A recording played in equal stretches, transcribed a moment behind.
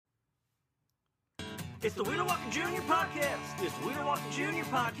It's the Wheeler Walker Jr. Podcast. It's the Wheeler Walker Jr.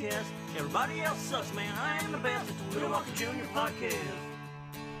 Podcast. Everybody else sucks, man. I am the best. It's the Wheeler Walker Jr. Podcast.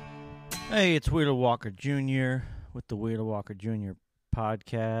 Hey, it's Wheeler Walker Jr. with the Wheeler Walker Jr.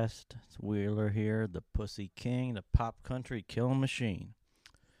 Podcast. It's Wheeler here, the Pussy King, the pop country killing machine.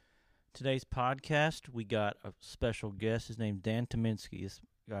 Today's podcast, we got a special guest. His name's Dan Tyminski. This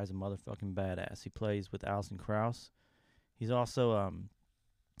guy's a motherfucking badass. He plays with Alison Krauss. He's also,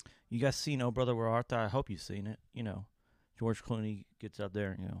 you guys seen Oh Brother Where Art Thou? I hope you've seen it. You know, George Clooney gets up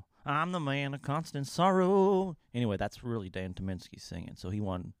there and, you know, I'm the man of constant sorrow. Anyway, that's really Dan Tyminski singing. So he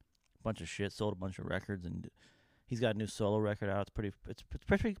won a bunch of shit, sold a bunch of records, and he's got a new solo record out. It's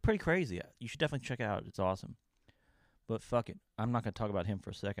pretty crazy. You should definitely check it out. It's awesome. But fuck it. I'm not going to talk about him for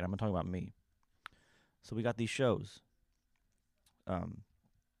a second. I'm going to talk about me. So we got these shows.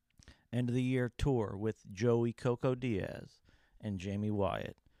 End of the year tour with Joey Coco Diaz and Jamie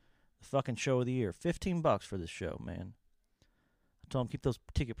Wyatt. The fucking show of the year. $15 for this show, man. I told them keep those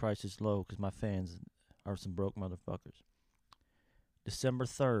ticket prices low because my fans are some broke motherfuckers. December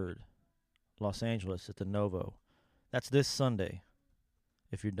 3rd, Los Angeles at the Novo. That's this Sunday,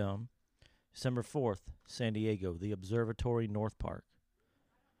 if you're dumb. December 4th, San Diego, the Observatory North Park.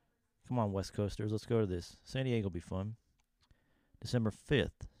 Come on, West Coasters, let's go to this. San Diego will be fun. December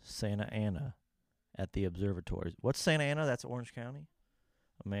 5th, Santa Ana at the Observatory. What's Santa Ana? That's Orange County?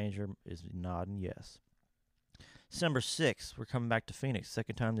 A manager is nodding yes. December 6th, we're coming back to Phoenix.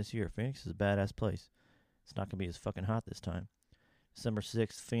 Second time this year. Phoenix is a badass place. It's not going to be as fucking hot this time. December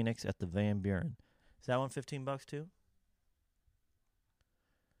 6th, Phoenix at the Van Buren. Is that one $15 too?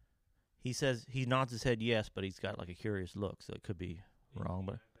 He says, he nods his head yes, but he's got like a curious look, so it could be wrong,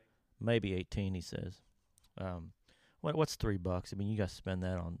 but maybe 18, he says. What's $3? I mean, you guys spend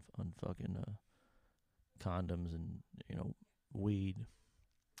that on fucking condoms and, you know, weed.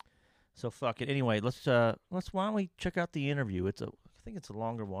 So fuck it. Anyway, why don't we check out the interview? I think it's a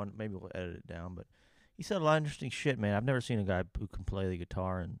longer one. Maybe we'll edit it down, but he said a lot of interesting shit, man. I've never seen a guy who can play the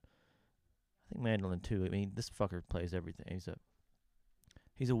guitar and I think mandolin too. I mean, this fucker plays everything.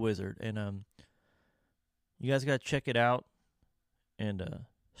 He's a wizard, and you guys got to check it out and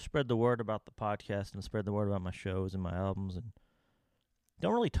spread the word about the podcast and spread the word about my shows and my albums, and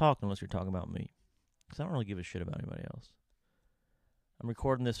don't really talk unless you're talking about me, because I don't really give a shit about anybody else. I'm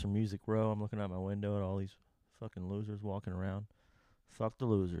recording this from Music Row. I'm looking out my window at all these fucking losers walking around. Fuck the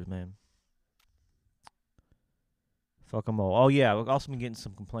losers, man. Fuck them all. Oh, yeah, I've also been getting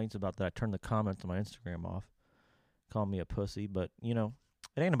some complaints about that. I turned the comments on my Instagram off, calling me a pussy, but, you know,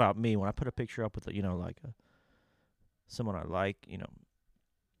 it ain't about me. When I put a picture up with, you know, like someone I like, you know,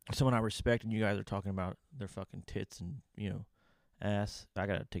 someone I respect, and you guys are talking about their fucking tits and, you know, ass, I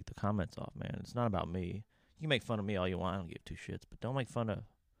gotta take the comments off, man. It's not about me. You can make fun of me all you want. I don't give two shits, but don't make fun of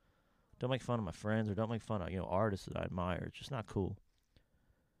my friends, or don't make fun of, you know, artists that I admire. It's just not cool.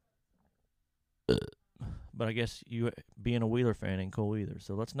 But I guess you being a Wheeler fan ain't cool either.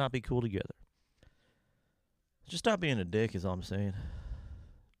 So let's not be cool together. Just stop being a dick is all I'm saying.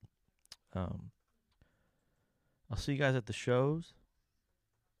 I'll see you guys at the shows.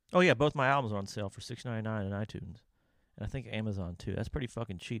 Oh yeah, both my albums are on sale for $6.99 on iTunes, and I think Amazon too. That's pretty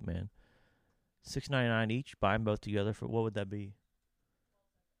fucking cheap, man. $6.99 each. Buy them both together for what would that be?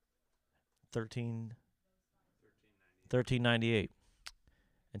 $13.98.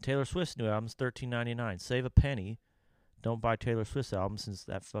 And Taylor Swift's new album's $13.99. Save a penny. Don't buy Taylor Swift's album since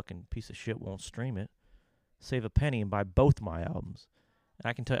that fucking piece of shit won't stream it. Save a penny and buy both my albums. And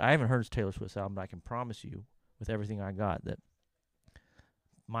I can tell you, I haven't heard Taylor Swift's album, but I can promise you, with everything I got, that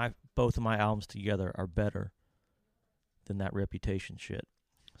both of my albums together are better than that Reputation shit.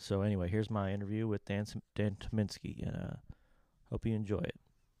 So anyway, here's my interview with Dan Tyminski, and hope you enjoy it.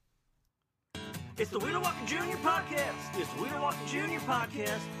 It's the Wheeler Walker Jr. Podcast. It's the Wheeler Walker Jr.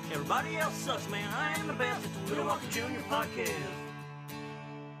 Podcast. Everybody else sucks, man. I am the best. It's the Wheeler Walker Jr. Podcast.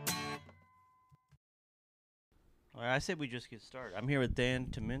 All right, I said we just get started. I'm here with Dan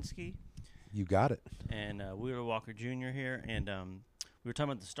Tyminski. You got it. And Wheeler Walker Jr. here, and we were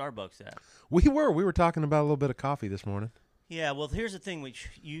talking about the Starbucks app. We were talking about a little bit of coffee this morning. Yeah, well, here's the thing which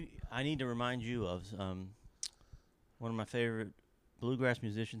I need to remind you of. One of my favorite bluegrass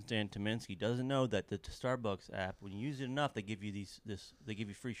musicians, Dan Tyminski, doesn't know that the Starbucks app, when you use it enough, they give you they give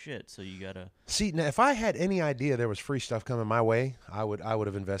you free shit. So you gotta see. Now, if I had any idea there was free stuff coming my way, I would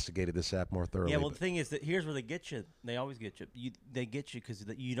have investigated this app more thoroughly. Yeah, well, the thing is that here's where they get you. They always get you. They get you because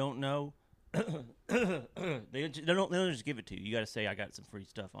you don't know. they don't just give it to you. You got to say, I got some free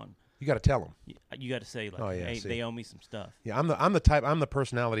stuff on. You got to tell them. You got to say, like, hey, they owe me some stuff. Yeah, I'm the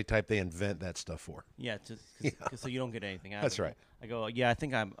personality type they invent that stuff for. Yeah, so you don't get anything out That's of it. right. I go, yeah, I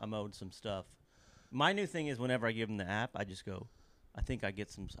think I'm owed some stuff. My new thing is whenever I give them the app, I just go, I think I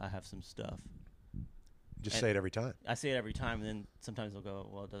have some stuff. Just say it every time. I say it every time, and then sometimes they'll go,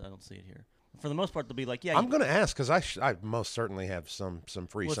 well, I don't see it here. For the most part, they'll be like, yeah. I'm going to ask because I most certainly have some free well,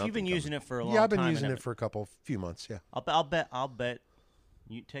 something. Well, if you've been using it for a long time. Yeah, I've been using it for a few months, yeah. I'll bet.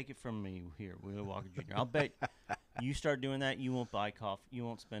 You take it from me here, Wheeler Walker Jr. I'll bet you start doing that, you won't buy coffee. You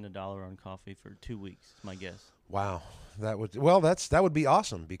won't spend $1 on coffee for 2 weeks. It's my guess. Wow, that would be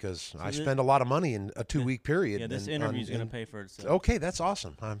awesome because I spend a lot of money in a 2-week period. Yeah, this interview is going to pay for itself. Okay, that's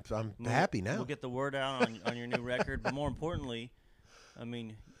awesome. I'm happy now. We'll get the word out on your new record, but more importantly, I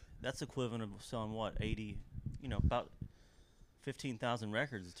mean, that's equivalent of selling what 80, about 15,000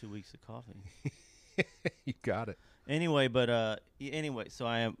 records is 2 weeks of coffee. You got it. Anyway, so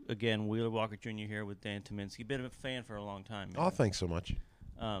I am, again, Wheeler Walker Jr. here with Dan Tyminski. Been a fan for a long time. Man. Oh, thanks so much.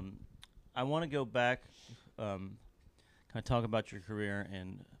 I want to go back, kind of talk about your career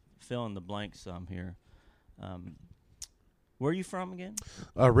and fill in the blanks some here. Where are you from again?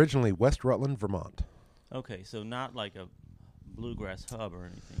 Originally West Rutland, Vermont. Okay, so not like a bluegrass hub or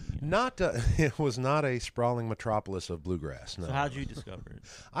anything. It was not a sprawling metropolis of bluegrass. No. So how'd you discover it?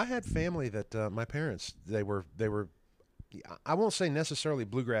 I had family that my parents they were. I won't say necessarily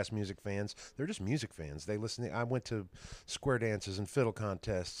bluegrass music fans. They're just music fans. They listen. I went to square dances and fiddle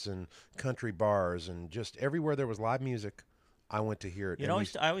contests and country bars and just everywhere there was live music, I went to hear it. I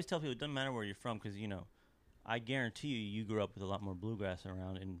always tell people it doesn't matter where you're from because I guarantee you grew up with a lot more bluegrass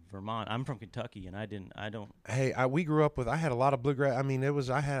around in Vermont. I'm from Kentucky, and I don't. Hey, we grew up with. I had a lot of bluegrass. I mean,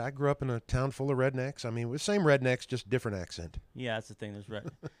 I grew up in a town full of rednecks. I mean, with same rednecks, just different accent. Yeah, that's the thing. There's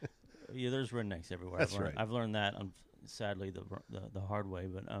rednecks everywhere. That's right. I've learned that. Sadly, the hard way.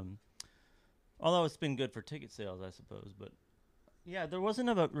 But although it's been good for ticket sales, I suppose. But yeah, there wasn't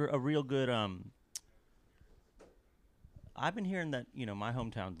a real good. I've been hearing that my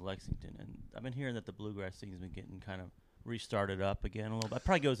hometown's Lexington, and I've been hearing that the bluegrass scene's been getting kind of restarted up again a little bit. It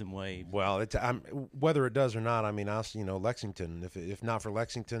probably goes in waves. Well, whether it does or not, I mean, Lexington. If not for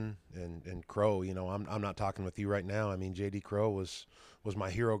Lexington and Crow, I'm not talking with you right now. I mean, J.D. Crow was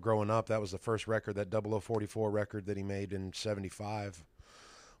my hero growing up. That was the first record, that 0044 record that he made in '75.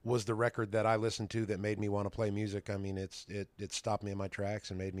 Was the record that I listened to that made me want to play music. I mean, it stopped me in my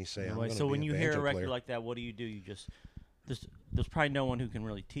tracks and made me say, I'm going to be a banjo player. So when you hear a record like that, what do? You just there's probably no one who can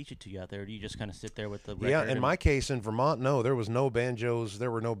really teach it to you out there. Do you just kind of sit there with the record? Yeah, in my case in Vermont, no, there was no banjos.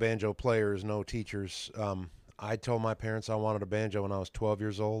 There were no banjo players, no teachers. I told my parents I wanted a banjo when I was 12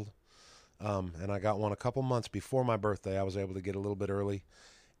 years old, and I got one a couple months before my birthday. I was able to get a little bit early,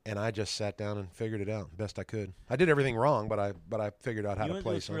 and I just sat down and figured it out best I could. I did everything wrong, but I figured out how to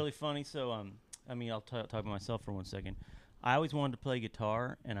play. It's really funny. So I'll talk about myself for 1 second. I always wanted to play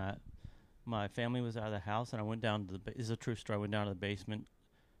guitar, and my family was out of the house, and I went down to this is a true story. I went down to the basement.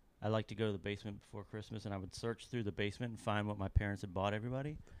 I like to go to the basement before Christmas, and I would search through the basement and find what my parents had bought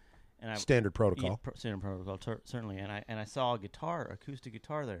everybody. And standard protocol. Standard protocol, certainly. And I saw a guitar, acoustic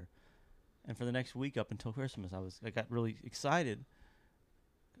guitar there. And for the next week up until Christmas, I got really excited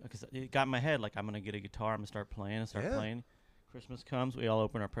because it got in my head like I'm gonna get a guitar. I'm gonna start playing. Playing. Christmas comes, we all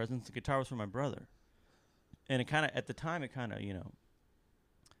open our presents. The guitar was for my brother, and at the time it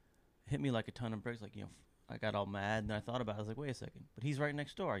hit me like a ton of bricks. Like, I got all mad, and I thought about it. I was like, wait a second. But he's right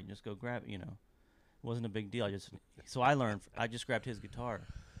next door. You just go grab it, It wasn't a big deal. So I learned. I just grabbed his guitar.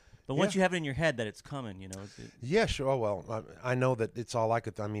 But once you have it in your head that it's coming, Yeah, sure. Well, I know that it's all I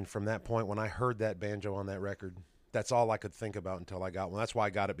could. I mean, from that point, when I heard that banjo on that record, that's all I could think about until I got one. That's why I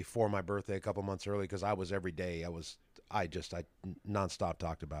got it before my birthday, a couple months early, because I was every day. I nonstop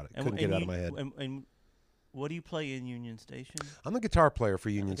talked about it. Couldn't get it out of my head. And what do you play in Union Station? I'm the guitar player for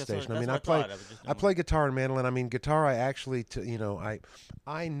Union Station. I play guitar and mandolin. I mean, guitar. I actually,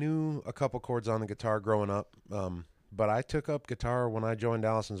 I knew a couple chords on the guitar growing up, but I took up guitar when I joined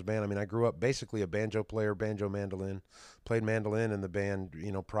Allison's band. I mean, I grew up basically a banjo player, banjo mandolin. Played mandolin in the band,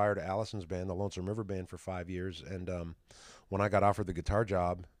 prior to Allison's band, the Lonesome River Band, for 5 years. And when I got offered the guitar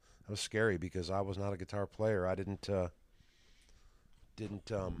job, it was scary because I was not a guitar player. I didn't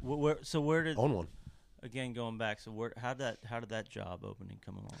where did own one. Again, going back, so how did that job opening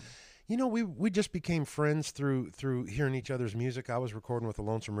come along? We just became friends through hearing each other's music. I was recording with the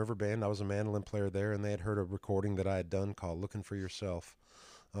Lonesome River Band. I was a mandolin player there, and they had heard a recording that I had done called "Looking for Yourself,"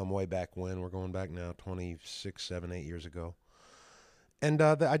 way back when. We're going back now 26, 7, 8 years ago. And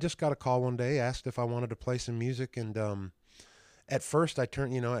I just got a call one day, asked if I wanted to play some music, and at first I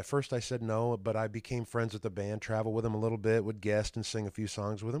said no, but I became friends with the band, traveled with them a little bit, would guest and sing a few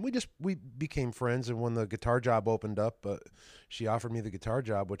songs with them. We became friends, and when the guitar job opened up, she offered me the guitar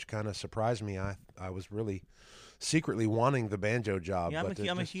job, which kind of surprised me. I was really secretly wanting the banjo job. Yeah, but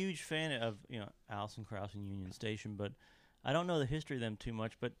I'm a huge fan of Alison Krauss and Union Station, but I don't know the history of them too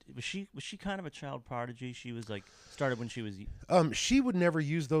much. But was she kind of a child prodigy? She was like started when she was. She would never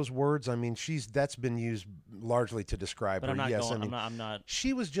use those words. I mean, that's been used largely to describe But her. I'm not Yes, going. I mean, I'm not.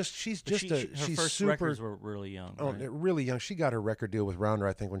 she's just Her she's first super. records were really young. Oh, right? really young. She got her record deal with Rounder,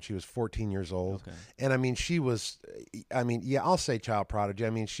 I think, when she was 14 years old. Okay. And I mean, she was. I mean, yeah, I'll say child prodigy. I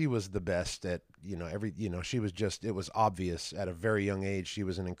mean, she was the best at she was just. It was obvious at a very young age. She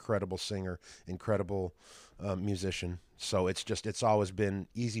was an incredible singer, incredible musician. So it's always been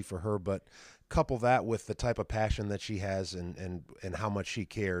easy for her. But couple that with the type of passion that she has and how much she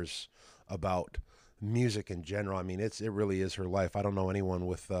cares about music in general. I mean, it really is her life. I don't know anyone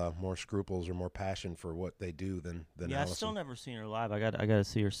with more scruples or more passion for what they do than Yeah, Alison. I've still never seen her live. I got to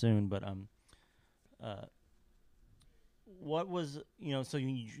see her soon. But what was So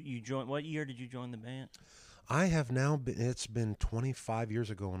you joined? What year did you join the band? I have now been. It's been 25 years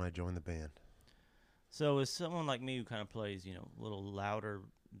ago when I joined the band. So as someone like me who kind of plays, a little louder,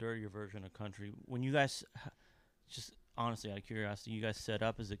 dirtier version of country, when you guys, just honestly out of curiosity, you guys set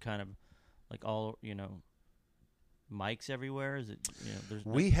up, is it kind of like all, mics everywhere? Is it,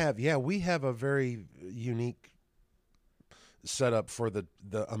 We have a very unique setup for the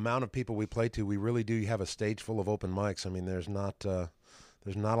amount of people we play to. We really do have a stage full of open mics. I mean, there's not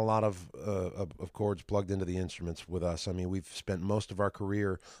a lot of chords plugged into the instruments with us. I mean, we've spent most of our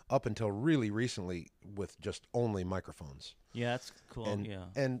career up until really recently with just only microphones. Yeah, that's cool.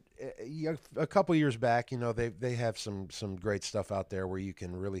 And a couple years back, they have some great stuff out there where you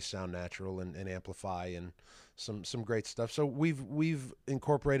can really sound natural and amplify and some great stuff. So we've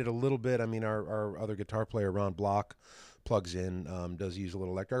incorporated a little bit. I mean, our other guitar player, Ron Block, plugs in, does use a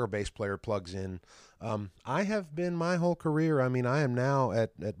little electric. Our bass player plugs in. I have been my whole career. I mean, I am now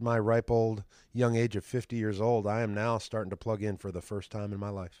at my ripe old young age of 50 years old. I am now starting to plug in for the first time in my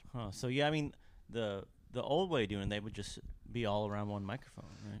life. So yeah, I mean, the old way of doing it, they would just be all around one microphone,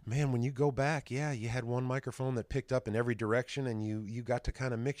 right? Man, when you go back, yeah, you had one microphone that picked up in every direction, and you got to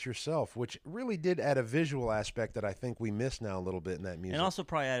kind of mix yourself, which really did add a visual aspect that I think we miss now a little bit in that music. And also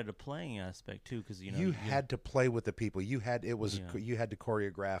probably added a playing aspect too, because you had to play with the people. You had to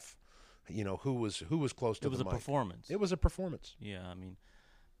choreograph. Who was close to the mic. It was a performance. It was a performance. Yeah, I mean,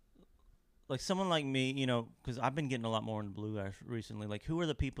 like someone like me, because I've been getting a lot more into bluegrass recently. Like, who are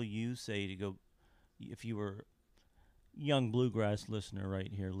the people you say to go, if you were young bluegrass listener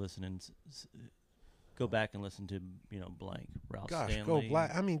right here listening, go back and listen to blank Ralph Stanley. Go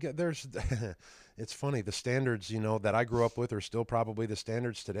black. I mean, there's it's funny, the standards that I grew up with are still probably the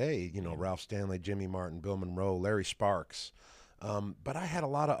standards today. Ralph Stanley, Jimmy Martin, Bill Monroe, Larry Sparks. But I had a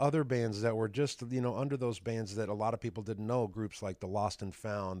lot of other bands that were just under those bands that a lot of people didn't know, groups like the Lost and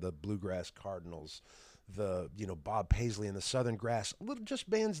Found, the Bluegrass Cardinals, the Bob Paisley and the Southern Grass, just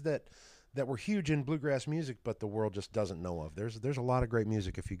bands that were huge in bluegrass music, but the world just doesn't know of. There's a lot of great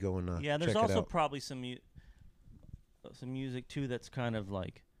music if you go and there's check it also out. probably some music too that's kind of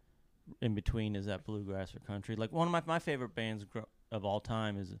like in between. Is that bluegrass or country? Like one of my favorite bands of all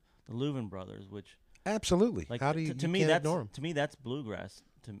time is the Louvin Brothers, which absolutely. Like, how do you? To you me, can't that's ignore 'em. to me that's bluegrass.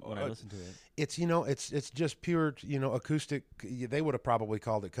 When I listen to it, it's just pure acoustic. They would have probably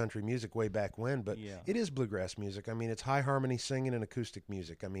called it country music way back when, but it is bluegrass music. I mean, it's high harmony singing and acoustic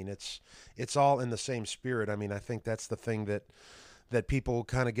music. I mean, it's all in the same spirit. I mean, I think that's the thing that people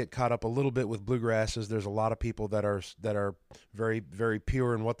kind of get caught up a little bit with bluegrass is there's a lot of people that are very, very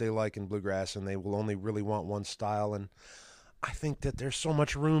pure in what they like in bluegrass, and they will only really want one style. And I think that there's so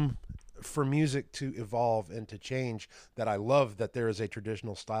much room for music to evolve and to change that I love that there is a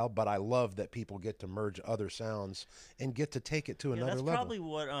traditional style, but I love that people get to merge other sounds and get to take it to another level. That's probably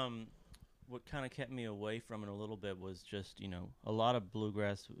what kind of kept me away from it a little bit was just, a lot of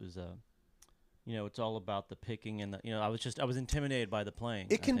bluegrass was it's all about the picking and I was intimidated by the playing.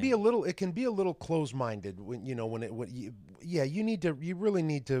 It can be a little close-minded when you really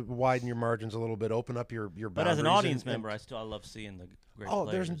need to widen your margins a little bit, open up your boundaries. But as an audience member, I love seeing the great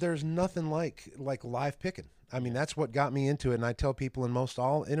players. There's nothing like live picking. I mean, that's what got me into it, and I tell people in most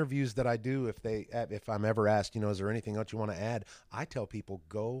all interviews that I do, if I'm ever asked, is there anything else you want to add, I tell people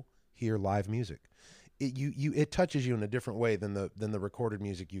go hear live music. It touches you in a different way than the recorded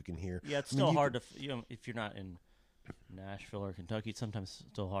music you can hear. Yeah, it's still hard to if you're not in Nashville or Kentucky, it's sometimes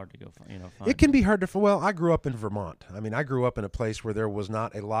still hard to go find. It can be hard to. Well, I grew up in Vermont. I mean, I grew up in a place where there was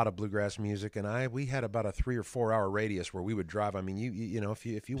not a lot of bluegrass music, and we had about a 3 or 4 hour radius where we would drive. I mean,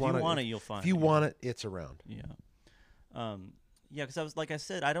 if you want it, you'll find. If you want it, it's around. Yeah. Because I was like I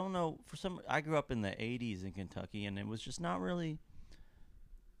said, I don't know. I grew up in the '80s in Kentucky, and it was just not really.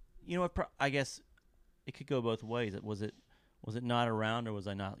 I guess it could go both ways. Was it not around, or was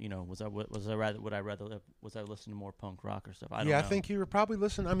I not? Was I listening to more punk rock or stuff? I don't know. I think you were probably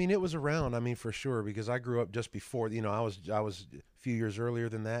listening. I mean, it was around. I mean, for sure, because I grew up just before. I was a few years earlier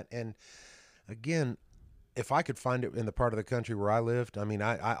than that. And again, if I could find it in the part of the country where I lived, I mean,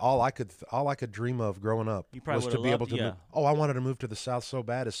 all I could dream of growing up was to be able to. Move. Oh, I wanted to move to the South so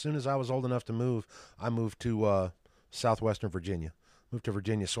bad. As soon as I was old enough to move, I moved to southwestern Virginia. Moved to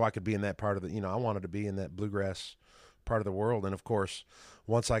Virginia so I could be in that part of the. I wanted to be in that bluegrass part of the world. And of course,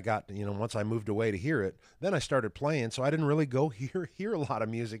 once I moved away to hear it, then I started playing. So I didn't really go hear a lot of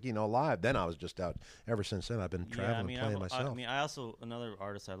music, live. Then I was just out. Ever since then, I've been traveling, playing myself. I also, another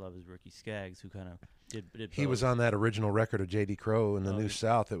artist I love is Ricky Skaggs, who kind of did he was on that original record of J.D. Crowe in the New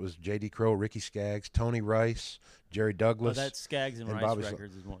South. It was J.D. Crowe, Ricky Skaggs, Tony Rice, Jerry Douglas. That Skaggs and Rice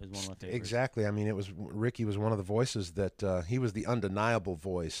records is one of my favorites. Exactly. I mean, Ricky was one of the voices that he was the undeniable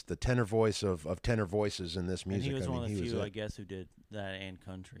voice, the tenor voice of tenor voices in this music. And he was one of the few, I guess, who did that and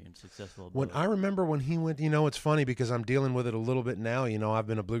country and successful. I remember when he went, it's funny because I'm dealing with it a little bit now. I've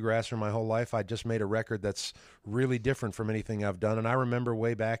been a bluegrasser my whole life. I just made a record that's really different from anything I've done. And I remember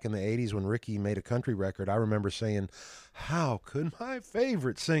way back in the 80s when Ricky made a country record, I remember saying, how could my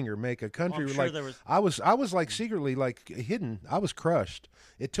favorite singer make a country I was like secretly like hidden. I was crushed.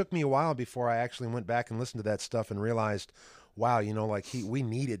 It took me a while before I actually went back and listened to that stuff and realized, wow, we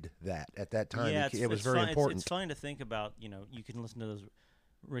needed that at that time. Yeah, it was very important. It's funny to think about, you can listen to those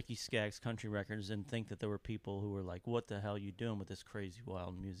Ricky Skaggs country records and think that there were people who were like, what the hell are you doing with this crazy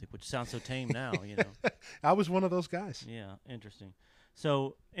wild music, which sounds so tame now, I was one of those guys. Yeah, interesting.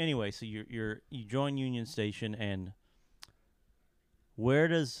 So anyway, so you join Union Station, and where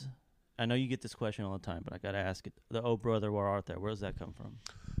does, I know you get this question all the time, but I got to ask it, the Oh Brother, Where Art Thou? Where does that come from?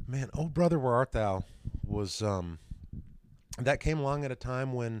 Man, Oh Brother, Where Art Thou was, that came along at a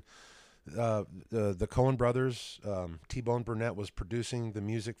time when the Coen brothers, T-Bone Burnett was producing the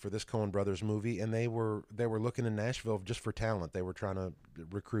music for this Coen brothers movie, and they were looking in Nashville just for talent. They were trying to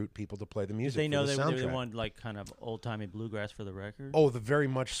recruit people to play the music. Did they know for the they wanted like kind of old-timey bluegrass for the record? Oh, very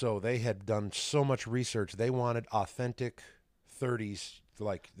much so. They had done so much research. They wanted authentic 30s.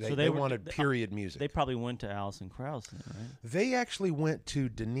 Like they wanted period music. They probably went to Alison Krauss, right? They actually went to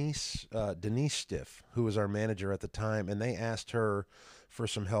Denise Stiff, who was our manager at the time, and they asked her for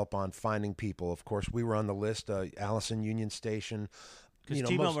some help on finding people. Of course, we were on the list. Allison, Union Station. Because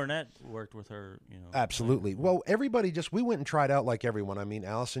T-Bone Burnett worked with her. Absolutely. Well, everybody we went and tried out like everyone. I mean,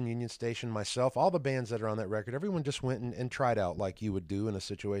 Allison, Union Station, myself, all the bands that are on that record. Everyone just went and tried out like you would do in a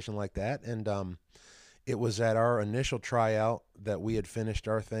situation like that, and it was at our initial tryout that we had finished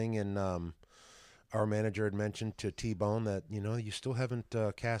our thing, and our manager had mentioned to T-Bone that, you still haven't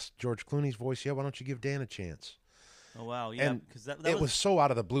cast George Clooney's voice yet. Why don't you give Dan a chance? Oh, wow. Yeah, because that was so out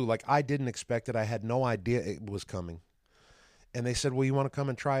of the blue. Like, I didn't expect it. I had no idea it was coming. And they said, well, you want to come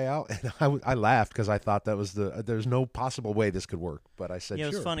and try out? And I laughed because I thought that was there's no possible way this could work. But I said, sure.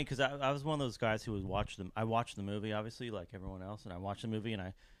 It was funny because I was one of those guys who would watch them. I watched the movie, obviously, like everyone else, and I watched the movie, and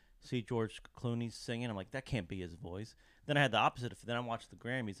I see George Clooney singing. I'm like, that can't be his voice. Then I had the opposite. Then I watched the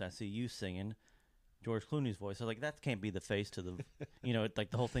Grammys. I see you singing George Clooney's voice. I was like, that can't be the face to the,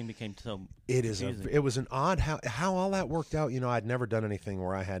 like the whole thing became so. It was an odd how all that worked out. I'd never done anything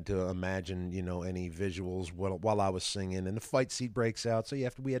where I had to imagine, any visuals while I was singing, and the fight scene breaks out. So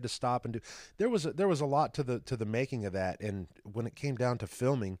we had to stop and do. There was a lot to the making of that, and when it came down to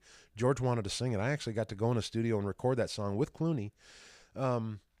filming, George wanted to sing it. I actually got to go in a studio and record that song with Clooney.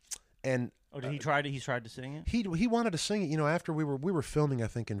 And did he try to? He tried to sing it. He wanted to sing it. After we were filming, I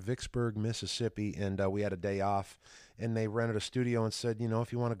think in Vicksburg, Mississippi, and we had a day off, and they rented a studio and said,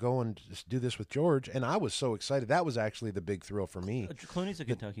 if you want to go and just do this with George, and I was so excited. That was actually the big thrill for me. Clooney's a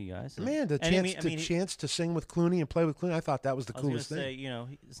Kentucky guy. So. Man, the chance to sing with Clooney and play with Clooney, I thought that was the coolest thing. I was going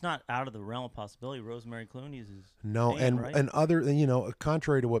to say, it's not out of the realm of possibility. Rosemary Clooney's is no, name, right? and other,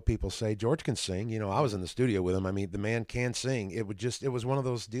 contrary to what people say, George can sing. I was in the studio with him. I mean, the man can sing. It was one of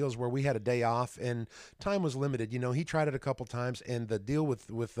those deals where we had a day off and time was limited. He tried it a couple times, and the deal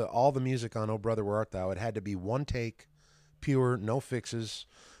with all the music on Oh Brother, Where Art Thou, it had to be one take, pure, no fixes.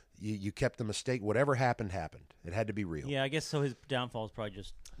 You kept the mistake. Whatever happened. It had to be real. Yeah, I guess so. His downfall is probably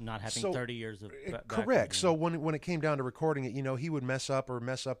just not having 30 years of correct. So when it came down to recording it, he would mess up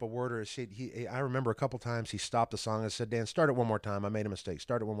a word or I remember a couple times he stopped the song and said, Dan, start it one more time. I made a mistake.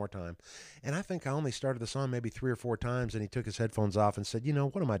 Start it one more time. And I think I only started the song maybe 3 or 4 times, and he took his headphones off and said,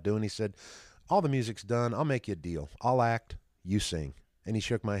 what am I doing? He said, all the music's done. I'll make you a deal. I'll act. You sing. And he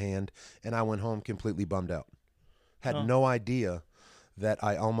shook my hand, and I went home completely bummed out. Had no idea that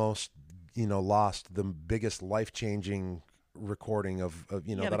I almost, lost the biggest life-changing recording of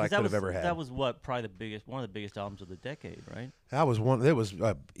Yeah, that I because could have ever had. That was what probably one of the biggest albums of the decade, right? That was one. It was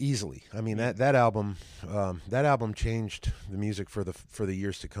easily. I mean, that album changed the music for the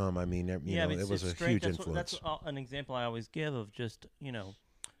years to come. I mean, it was a huge influence. That's an example I always give of just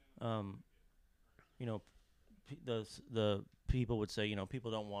the people would say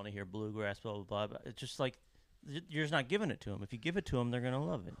people don't want to hear bluegrass, blah blah blah. But it's just like you're just not giving it to them. If you give it to them, they're gonna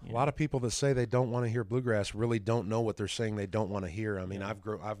love it. A lot of people that say they don't want to hear bluegrass really don't know what they're saying they don't want to hear. I mean, I've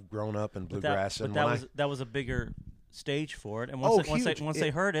grown up in bluegrass, that was a bigger stage for it, and once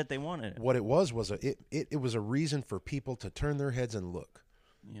they heard it, they wanted it. What it was it was a reason for people to turn their heads and look.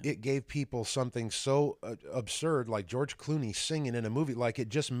 Yeah. It gave people something so absurd, like George Clooney singing in a movie. Like, it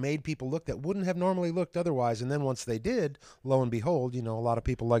just made people look that wouldn't have normally looked otherwise. And then once they did, lo and behold, a lot of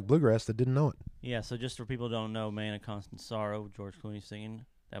people like bluegrass that didn't know it. Yeah, so just for people who don't know, Man of Constant Sorrow, George Clooney singing,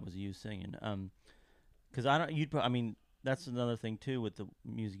 that was you singing. Because that's another thing, too, with the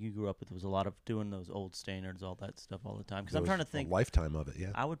music you grew up with. Was a lot of doing those old standards, all that stuff all the time. Because I'm trying to think. A lifetime of it,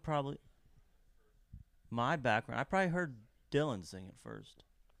 yeah. I would probably, my background, I probably heard Dylan sing it first.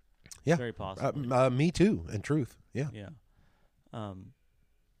 Yeah, very possible. Me too. In truth, yeah. Yeah.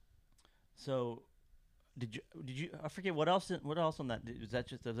 So, did you? I forget what else on that. Was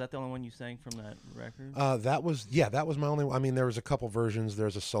that the only one you sang from that record? That was my only. I mean, there was a couple versions.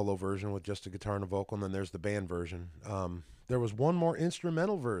 There's a solo version with just a guitar and a vocal, and then there's the band version. There was one more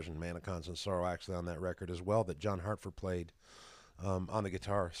instrumental version, "Man of Constant Sorrow," actually on that record as well, that John Hartford played on the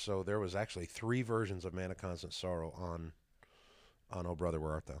guitar. So there was actually 3 versions of "Man of Constant Sorrow" on "Oh Brother,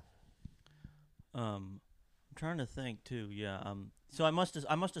 Where Art Thou." I'm trying to think too. Yeah. So I must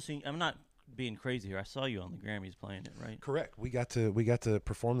have seen. I'm not being crazy here. I saw you on the Grammys playing it, right? Correct. We got to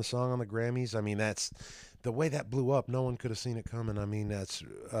perform the song on the Grammys. I mean, that's the way that blew up. No one could have seen it coming. I mean, that's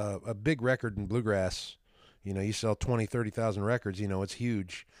a big record in bluegrass. You sell 20, 30,000 records. It's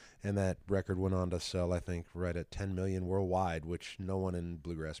huge. And that record went on to sell, I think, right at 10 million worldwide, which no one in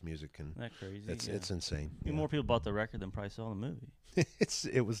bluegrass music can. That crazy. It's insane. More people bought the record than probably saw the movie.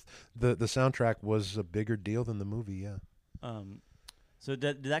 It was the soundtrack was a bigger deal than the movie. Yeah. So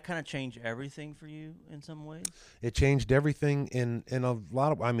did that kind of change everything for you in some ways? It changed everything in a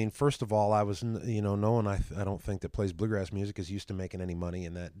lot of. I mean, first of all, I was no one I don't think that plays bluegrass music is used to making any money,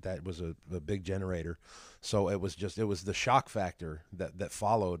 and that was a big generator. So it was the shock factor that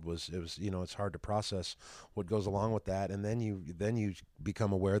followed was it's hard to process what goes along with that, and then you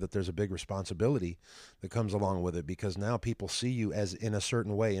become aware that there's a big responsibility that comes along with it, because now people see you as in a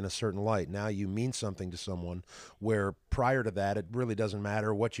certain way, in a certain light. Now you mean something to someone, where prior to that it really doesn't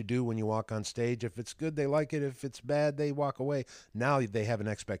matter what you do when you walk on stage. If it's good, they like it. If it's bad, they walk away. Now they have an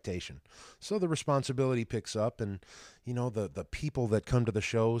expectation, so the responsibility picks up, and the people that come to the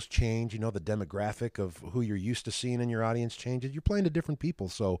shows change. The demographic of who you're used to seeing in your audience changes. You're playing to different people,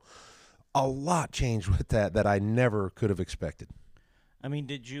 so a lot changed with that I never could have expected. I mean,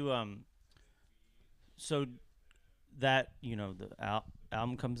 did you so that the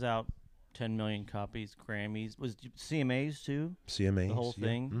album comes out, 10 million copies, Grammys, was CMAs too? CMAs, the whole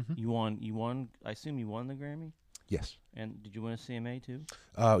thing. Yeah. Mm-hmm. You won. I assume you won the Grammy. Yes. And did you win a CMA too?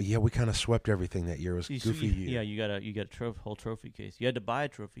 Yeah, we kind of swept everything that year. It was a goofy year. Yeah, you got a whole trophy case. You had to buy a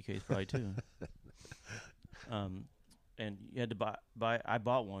trophy case probably too. And you had to buy. I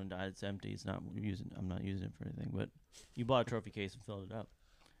bought one. It's empty. I'm not using it for anything. But you bought a trophy case and filled it up.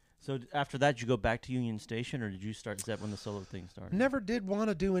 So after that, did you go back to Union Station, or did you start? Is that when the solo thing started? Never did want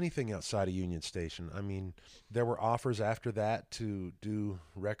to do anything outside of Union Station. I mean, there were offers after that to do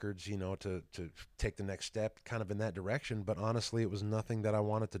records, to take the next step, kind of in that direction. But honestly, it was nothing that I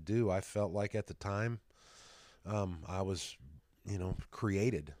wanted to do. I felt like at the time, I was,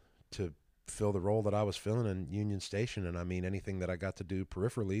 created to fill the role that I was filling in Union Station, and I mean, anything that I got to do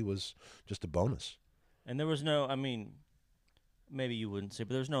peripherally was just a bonus. And there was no, maybe you wouldn't say,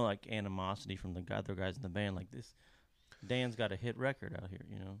 but there's no like animosity from the other guys in the band. Like this, Dan's got a hit record out here.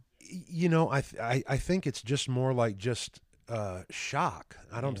 I think it's just more like just shock.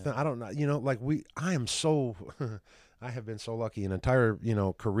 I don't know. I am so. I have been so lucky an entire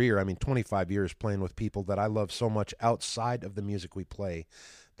career. 25 years playing with people that I love so much outside of the music we play.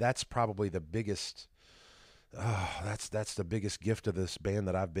 That's probably the biggest. That's the biggest gift of this band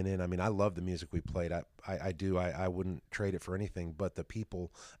that I've been in. I love the music we played. I do. I wouldn't trade it for anything. But the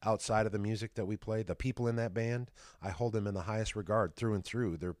people outside of the music that we play, the people in that band, I hold them in the highest regard through and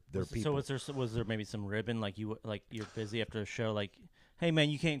through. They're people. So was there maybe some ribbon, like you're busy after a show, like hey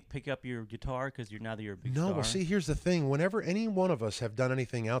man, you can't pick up your guitar because you're a big No, star. well, see, here's the thing. Whenever any one of us have done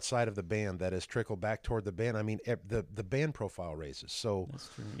anything outside of the band that has trickled back toward the band, I mean, the band profile raises. So, That's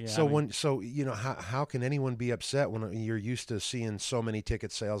true. Yeah, so how can anyone be upset when you're used to seeing so many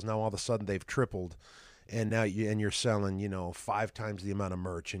ticket sales? Now all of a sudden they've tripled, and now you're selling 5 times the amount of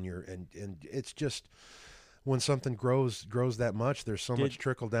merch, and it's just. When something grows that much, there's so much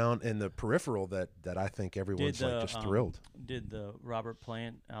trickle down in the peripheral that I think everyone's just thrilled. Did the Robert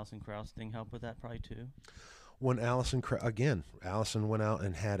Plant, Alison Krauss thing help with that probably too? When Allison went out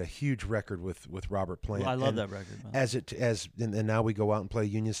and had a huge record with Robert Plant. Well, I love that record. And now we go out and play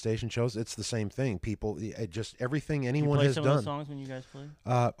Union Station shows. It's the same thing. People, just everything anyone has done. You play some of those songs when you guys play?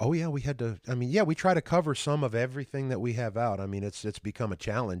 Oh yeah, we had to. I mean, yeah, we try to cover some of everything that we have out. I mean, it's become a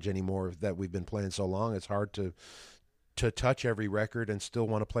challenge anymore that we've been playing so long. It's hard to touch every record and still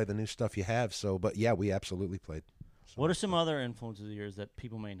want to play the new stuff you have. So, but yeah, we absolutely played. What are some other influences of yours that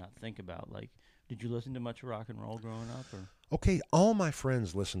people may not think about? Like, did you listen to much rock and roll growing up? Or? Okay, all my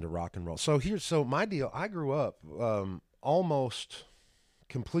friends listened to rock and roll. So my deal. I grew up almost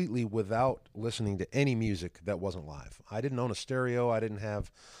completely without listening to any music that wasn't live. I didn't own a stereo. I didn't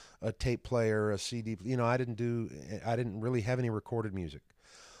have a tape player, a CD. I didn't really have any recorded music.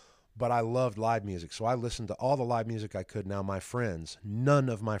 But I loved live music, so I listened to all the live music I could. Now, none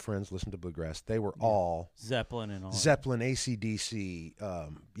of my friends listened to bluegrass. They were all Zeppelin and all. Zeppelin, AC/DC,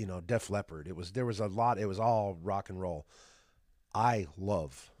 Def Leppard. There was a lot. It was all rock and roll. I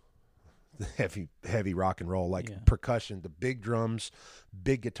love the heavy rock and roll, like percussion, the big drums,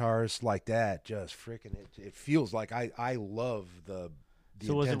 big guitars like that. Just freaking it feels like I love the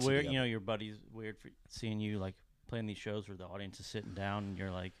So was it weird? Your buddies weird for seeing you like playing these shows where the audience is sitting down and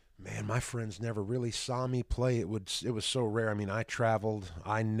you're like. Man, my friends never really saw me play. It was so rare. I mean, I traveled.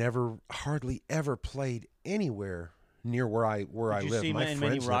 I never hardly ever played anywhere near where I live. Did you see my many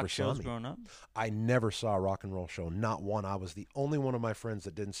friends rock never shows saw me. growing up? I never saw a rock and roll show. Not one. I was the only one of my friends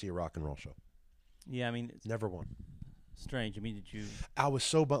that didn't see a rock and roll show. Yeah, I mean, never one. Strange. I mean, did you? I was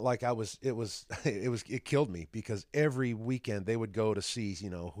so it killed me because every weekend they would go to see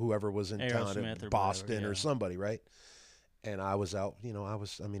whoever was in town, in Boston or somebody, right? And I was out,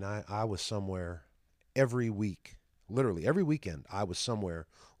 I was somewhere every week, literally every weekend. I was somewhere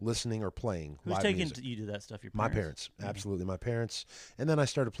listening or playing live music. Who's taking you to that stuff? Your parents? My parents, absolutely, my parents. And then I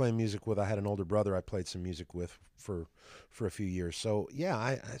started playing music with. I had an older brother. I played some music with for a few years. So yeah,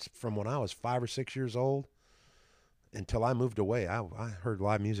 I from when I was 5 or 6 years old until I moved away, I heard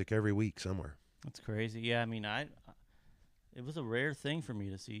live music every week somewhere. That's crazy. Yeah, I mean, it was a rare thing for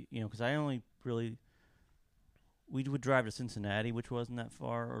me to see, because I only really. We would drive to Cincinnati, which wasn't that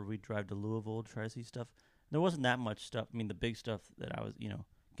far, or we'd drive to Louisville to try to see stuff. There wasn't that much stuff. I mean, the big stuff that I was,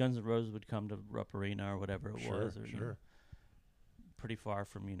 Guns N' Roses would come to Rupp Arena or whatever it was, or pretty far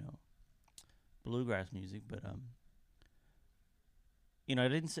from, bluegrass music. But I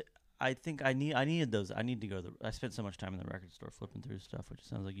didn't say. I think I needed those. I need to go. I spent so much time in the record store flipping through stuff, which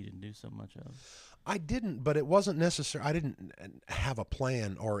sounds like you didn't do so much of. I didn't, but it wasn't necessary. I didn't have a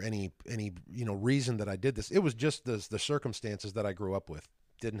plan or any reason that I did this. It was just the circumstances that I grew up with.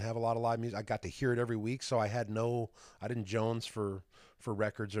 Didn't have a lot of live music. I got to hear it every week, so I didn't Jones for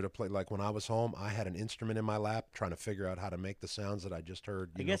records or to play. Like when I was home, I had an instrument in my lap trying to figure out how to make the sounds that I just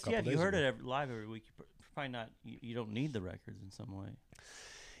heard. I guess if you heard it live every week, you probably not. You don't need the records in some way.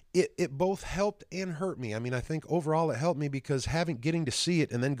 It both helped and hurt me. I mean, I think overall it helped me because getting to see it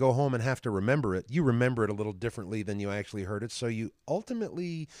and then go home and have to remember it, you remember it a little differently than you actually heard it. So you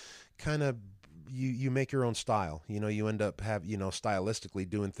ultimately kind of you make your own style. You end up stylistically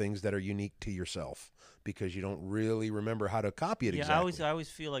doing things that are unique to yourself because you don't really remember how to copy it exactly. I always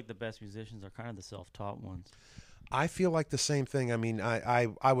feel like the best musicians are kind of the self-taught ones. I feel like the same thing. I mean,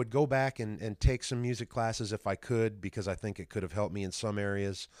 I would go back and take some music classes if I could because I think it could have helped me in some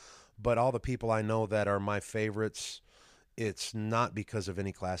areas. But all the people I know that are my favorites, it's not because of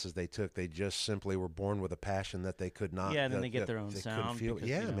any classes they took. They just simply were born with a passion that they could not. Yeah, and then they get their own sound. Because,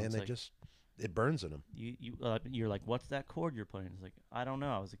 man, it burns in them. You're like, what's that chord you're playing? It's like, I don't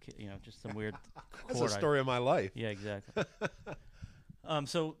know. I was a kid, just some weird chord. That's the story of my life. Yeah, exactly.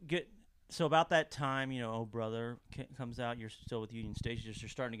 So about that time, Oh Brother comes out. You're still with Union Station. You're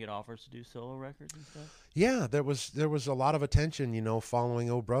starting to get offers to do solo records and stuff. Yeah, there was a lot of attention, following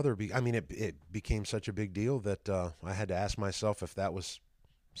Oh Brother. It became such a big deal that I had to ask myself if that was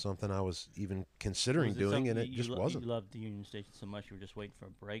something I was even considering doing, and it just wasn't. You loved the Union Station so much, you were just waiting for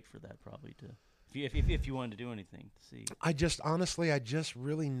a break for that, probably to If you wanted to do anything, see. I just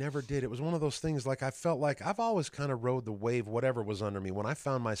really never did. It was one of those things, like I felt like I've always kind of rode the wave, whatever was under me. When I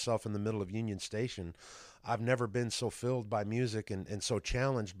found myself in the middle of Union Station, I've never been so filled by music and so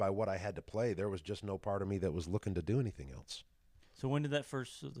challenged by what I had to play. There was just no part of me that was looking to do anything else. So when did the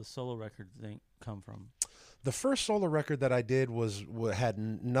solo record thing come from? The first solo record that I did had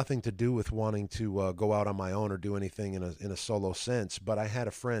nothing to do with wanting to go out on my own or do anything in a solo sense. But I had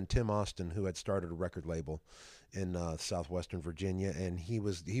a friend, Tim Austin, who had started a record label in southwestern Virginia, and he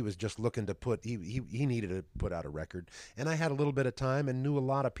was just looking to he needed to put out a record. And I had a little bit of time and knew a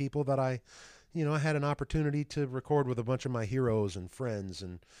lot of people that I had an opportunity to record with a bunch of my heroes and friends,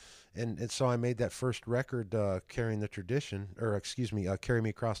 and so I made that first record, Carry Me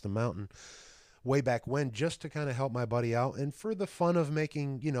Across the Mountain, way back when, just to kind of help my buddy out and for the fun of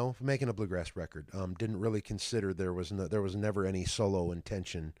making a bluegrass record. Didn't really consider there was never any solo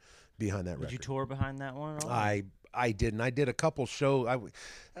intention behind that record. Did you tour behind that one at all? I didn't. I did a couple shows.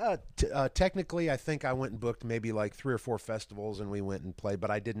 Technically, I think I went and booked maybe like 3 or 4 festivals, and we went and played. But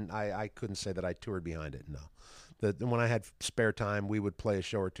I didn't. I couldn't say that I toured behind it. No. When I had spare time, we would play a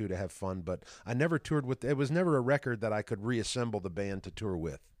show or two to have fun. But I never toured with. It was never a record that I could reassemble the band to tour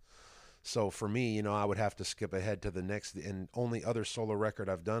with. So for me, I would have to skip ahead to the next and only other solo record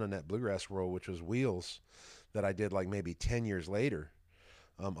I've done in that bluegrass world, which was Wheels, that I did like maybe 10 years later,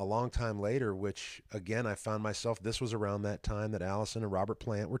 a long time later, which again, I found myself, this was around that time that Allison and Robert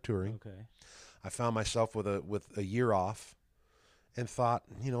Plant were touring. Okay. I found myself with a year off and thought,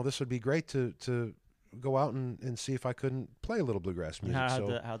 this would be great to go out and see if I couldn't play a little bluegrass music.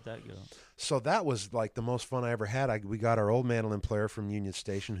 How'd that go? So that was like the most fun I ever had. We got our old mandolin player from Union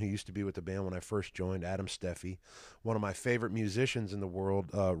Station, who used to be with the band when I first joined, Adam Steffi. One of my favorite musicians in the world,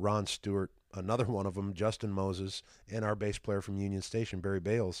 Ron Stewart, another one of them, Justin Moses, and our bass player from Union Station, Barry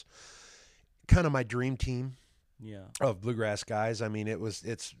Bales. Kind of my dream team. Yeah. Of bluegrass guys. I mean,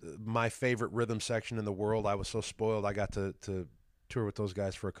 it's my favorite rhythm section in the world. I was so spoiled. I got to tour with those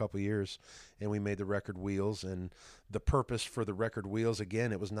guys for a couple of years, and we made the record Wheels. And the purpose for the record Wheels,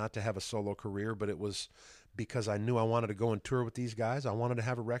 again, it was not to have a solo career, but it was because I knew I wanted to go and tour with these guys. I wanted to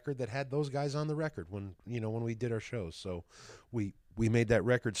have a record that had those guys on the record when we did our shows. So we made that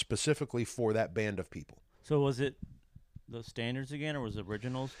record specifically for that band of people. So was it the standards again, or was it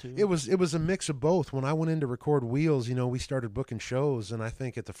originals too? It was a mix of both. When I went in to record Wheels, we started booking shows, and I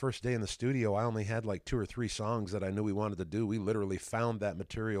think at the first day in the studio, I only had like 2 or 3 songs that I knew we wanted to do. We literally found that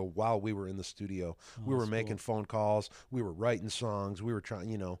material while we were in the studio. We were making phone calls. We were writing songs. We were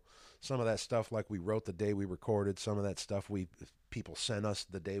trying, some of that stuff like we wrote the day we recorded. Some of that stuff people sent us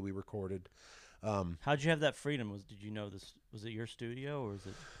the day we recorded. How'd you have that freedom? Did you know this? Was it your studio, or is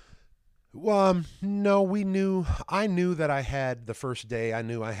it? Well, no, I knew that I had the first day. I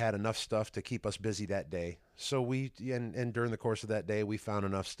knew I had enough stuff to keep us busy that day. So and during the course of that day, we found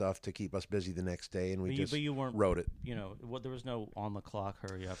enough stuff to keep us busy the next day, and you weren't, wrote it. There was no on the clock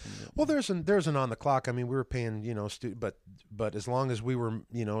hurry up. Well, there's an on the clock. I mean, we were paying, but as long as we were,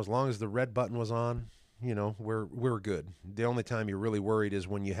 as long as the red button was on, we're good. The only time you're really worried is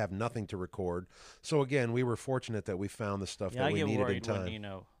when you have nothing to record. So again, we were fortunate that we found the stuff that we needed in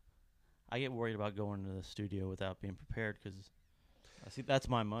time. I get worried about going to the studio without being prepared because I see that's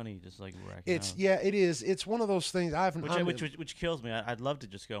my money just like racking out. Yeah, it is. It's one of those things. Which kills me. I'd love to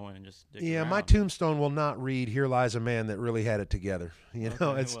just go in and just dig around. My tombstone will not read "Here lies a man that really had it together."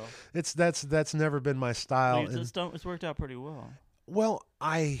 That's never been my style. It's worked out pretty well. Well,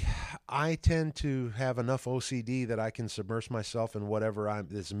 I tend to have enough OCD that I can submerge myself in whatever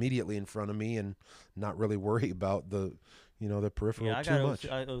is immediately in front of me and not really worry about the peripheral too much.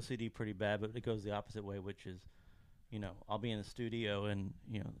 I got OCD pretty bad, but it goes the opposite way, which is, I'll be in the studio and,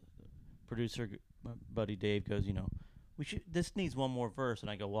 the producer, my buddy Dave goes, this needs one more verse. And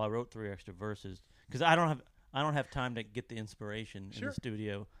I go, well, I wrote 3 extra verses because I don't have time to get the inspiration in the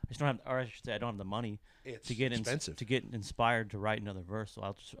studio. I don't have the money to get inspired to write another verse. So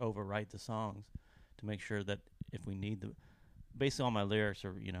I'll just overwrite the songs to make sure that if we need basically all my lyrics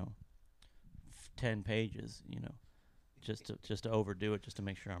are, 10 pages, just to overdo it, just to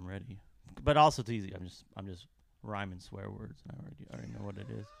make sure I'm ready. But also it's easy. I'm just rhyming swear words. I already know what it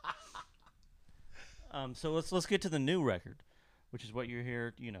is. So let's get to the new record, which is what you're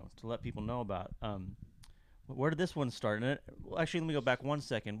here, to let people know about. Where did this one start? Actually, let me go back 1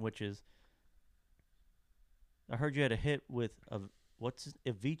 second, which is I heard you had a hit with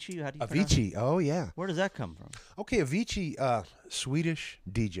Avicii. How do you pronounce it? Avicii. Oh yeah. Where does that come from? Okay, Avicii, Swedish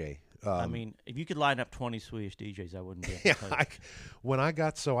DJ. I mean, if you could line up 20 Swedish DJs, I wouldn't be able to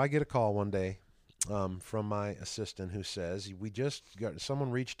tell you. I get a call one day from my assistant who says, someone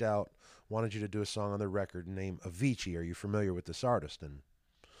reached out, wanted you to do a song on their record named Avicii. Are you familiar with this artist? And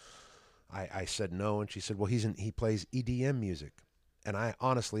I said no, and she said, well, he plays EDM music. And I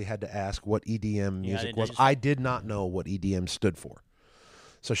honestly had to ask what EDM music was. I did not know what EDM stood for.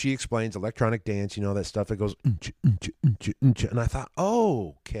 So she explains electronic dance, you know, that stuff that goes, and I thought,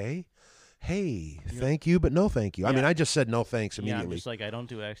 oh, okay. Hey, thank you, but no thank you. Yeah. I mean, I just said no thanks immediately. Yeah, I'm just like, I don't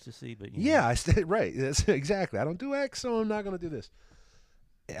do ecstasy, but I said, right. That's exactly. I don't do X, so I'm not going to do this.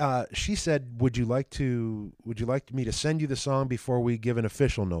 She said, would you like me to send you the song before we give an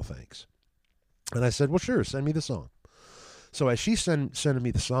official no thanks? And I said, well, sure, send me the song. So as she's sending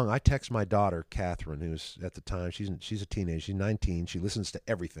me the song, I text my daughter, Catherine, who's at the time, she's a teenager, she's 19, she listens to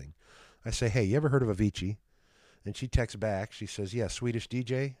everything. I say, hey, you ever heard of Avicii? And she texts back, she says, yeah, Swedish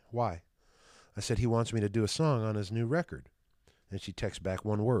DJ, why? I said, he wants me to do a song on his new record. And she texts back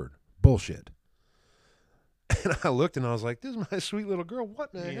one word, bullshit. And I looked and I was like, this is my sweet little girl,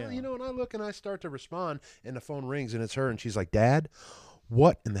 what the hell? You know, and I look and I start to respond, and the phone rings and it's her, and she's like, Dad,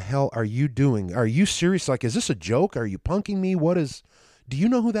 what in the hell are you doing? Are you serious? Like, is this a joke? Are you punking me? Do you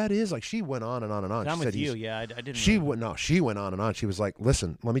know who that is? Like, she went on and on and on. I'm she with said you, yeah, I didn't She went on and on. She was like,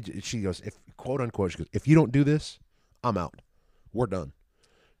 listen, she goes, if, quote unquote, she goes, if you don't do this, I'm out. We're done.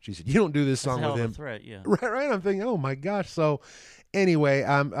 She said, you don't do this song with him. Threat, yeah. Right. I'm thinking, oh my gosh. So anyway,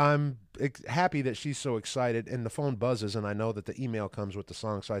 I'm happy that she's so excited, and the phone buzzes, and I know that the email comes with the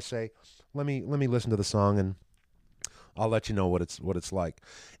song. So I say, let me listen to the song, and I'll let you know what it's like.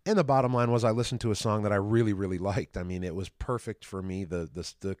 And the bottom line was, I listened to a song that I really, really liked. I mean, it was perfect for me.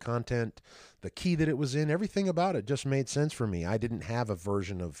 The content, the key that it was in, everything about it just made sense for me. I didn't have a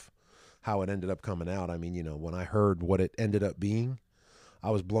version of how it ended up coming out. I mean, you know, when I heard what it ended up being, I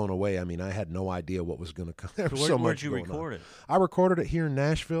was blown away. I mean, I had no idea what was going to come. There was so much where'd you going record on. it? I recorded it here in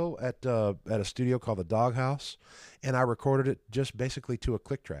Nashville at a studio called the Doghouse, and I recorded it just basically to a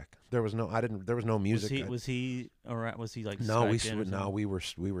click track. There was no music. Was he around? Was he like no?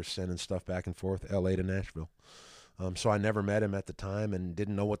 Skyped We were sending stuff back and forth, L.A. to Nashville. So I never met him at the time and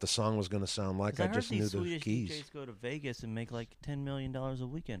didn't know what the song was going to sound like. I just knew the Swedish keys. DJs go to Vegas and make like $10 million a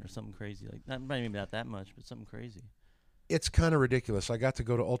weekend or something crazy, like maybe not that much, but something crazy. It's kind of ridiculous. I got to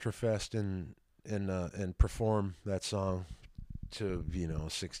go to Ultrafest and perform that song to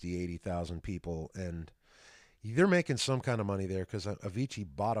 60,000, 80,000 people, and they're making some kind of money there because Avicii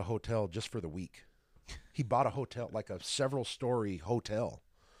bought a hotel just for the week. He bought a hotel, like a several-story hotel.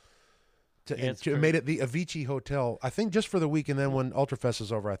 Made it the Avicii Hotel, I think, just for the week, and then when Ultrafest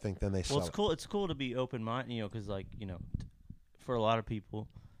is over, I think then they sell it. Well, it's cool. It's cool to be open-minded, because for a lot of people,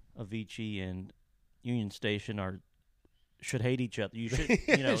 Avicii and Union Station should hate each other. You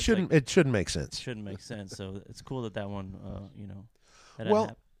should, it shouldn't make sense. Shouldn't make sense. So it's cool that one,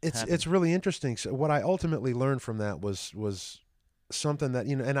 it's really interesting. So what I ultimately learned from that was something that,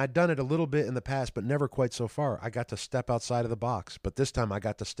 and I'd done it a little bit in the past, but never quite so far. I got to step outside of the box, but this time I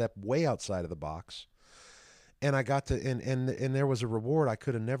got to step way outside of the box, and I got to, and there was a reward I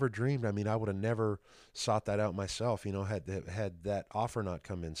could have never dreamed. I mean, I would have never sought that out myself, had that offer not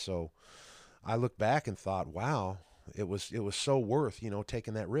come in. So I look back and thought, wow, it was so worth,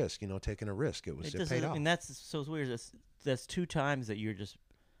 taking that risk, taking a risk. It paid off. And that's so weird. That's two times that you're just,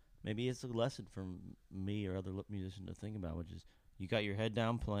 maybe it's a lesson for me or other musicians to think about, which is, you got your head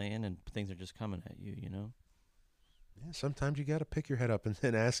down playing, and things are just coming at you, Yeah, sometimes you got to pick your head up and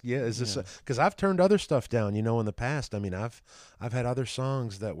ask, is this? Because I've turned other stuff down, in the past. I mean, I've had other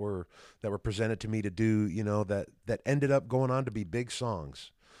songs that were presented to me to do, that ended up going on to be big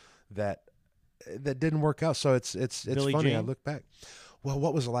songs, that didn't work out. So it's Billie funny. Jean? I look back. Well,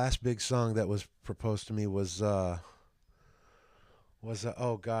 what was the last big song that was proposed to me? Was oh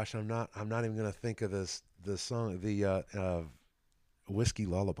gosh, I'm not even gonna think of the song. The Whiskey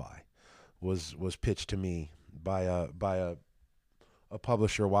Lullaby was pitched to me by a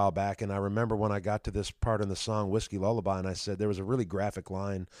publisher a while back, and I remember when I got to this part in the song Whiskey Lullaby, and I said, there was a really graphic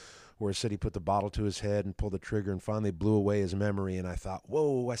line where it said he put the bottle to his head and pulled the trigger and finally blew away his memory, and I thought,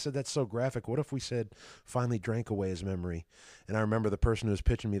 whoa, I said, that's so graphic. What if we said finally drank away his memory? And I remember the person who was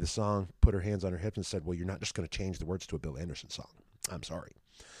pitching me the song put her hands on her hips and said, well, you're not just going to change the words to a Bill Anderson song. I'm sorry.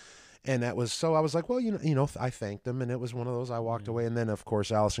 And that was, so I was like, well, I thanked them, and it was one of those. I walked away, and then of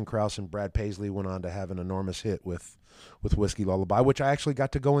course Alison Krauss and Brad Paisley went on to have an enormous hit with Whiskey Lullaby, which I actually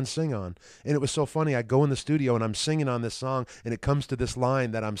got to go and sing on. And it was so funny. I go in the studio and I'm singing on this song, and it comes to this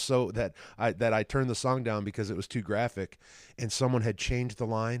line that I turned the song down because it was too graphic, and someone had changed the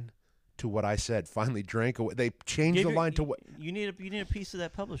line to what I said. Finally drank away. They changed the line to what you need a piece of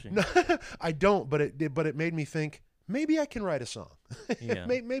that publishing. No, I don't, but it made me think, maybe I can write a song. Yeah.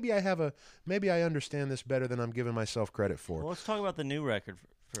 Maybe I understand this better than I'm giving myself credit for. Well, let's talk about the new record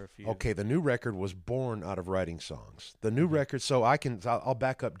for a few. Okay, the new record was born out of writing songs. The new record, so I'll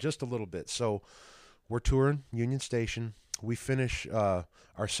back up just a little bit. So we're touring Union Station. We finish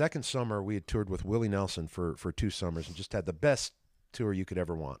our second summer. We had toured with Willie Nelson for 2 summers and just had the best tour you could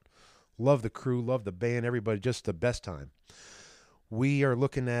ever want. Love the crew, love the band, everybody, just the best time. We are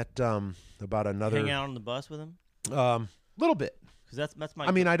looking at about another. Hang out on the bus with him? Little bit. Because that's my.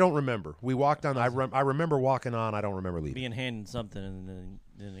 I mean, I don't remember. We walked on. I remember walking on. I don't remember leaving. Being handed something and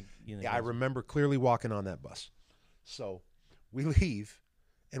then yeah, I remember clearly walking on that bus. So we leave,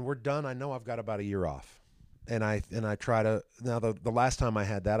 and we're done. I know I've got about a year off, and I try to now. The last time I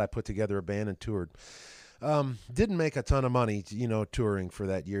had that, I put together a band and toured. Didn't make a ton of money, touring for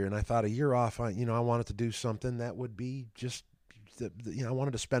that year, and I thought a year off. I wanted to do something that would be just, I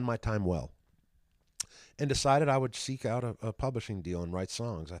wanted to spend my time well. And decided I would seek out a publishing deal and write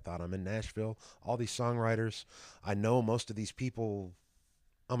songs. I thought, I'm in Nashville, all these songwriters. I know most of these people.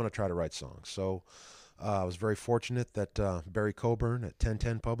 I'm going to try to write songs. So I was very fortunate that Barry Coburn at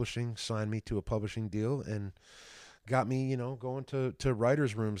 1010 Publishing signed me to a publishing deal and got me, going to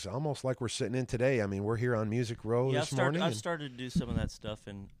writers' rooms, almost like we're sitting in today. I mean, we're here on Music Row this morning. I've started to do some of that stuff,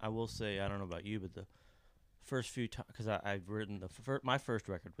 and I will say, I don't know about you, but the first few times, because I've written my first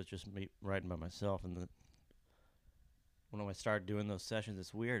record was just me writing by myself, and when I started doing those sessions,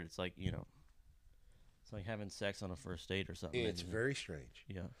 it's weird. It's like, it's like having sex on a first date or something. It's very strange.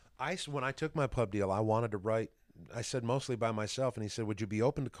 Yeah. When I took my pub deal, I wanted to write, I said mostly by myself, and he said, would you be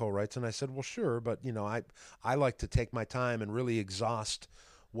open to co-writes? And I said, well, sure, but, I like to take my time and really exhaust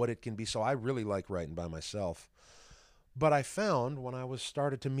what it can be, so I really like writing by myself. But I found when I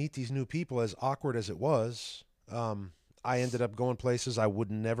started to meet these new people, as awkward as it was, I ended up going places I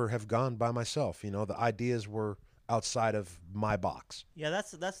would never have gone by myself. The ideas were outside of my box. Yeah,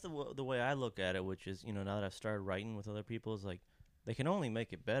 that's the way I look at it, which is, now that I've started writing with other people, is like they can only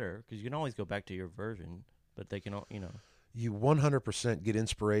make it better because you can always go back to your version, but they can, You 100% get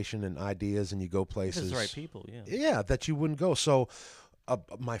inspiration and ideas, and you go places. It's the right people, yeah. Yeah, that you wouldn't go. So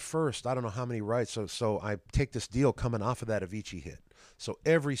my first, I don't know how many writes, so I take this deal coming off of that Avicii hit. So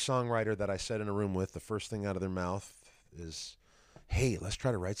every songwriter that I sat in a room with, the first thing out of their mouth is, hey, let's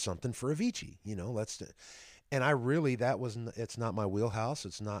try to write something for Avicii. Let's. And I really, it's not my wheelhouse.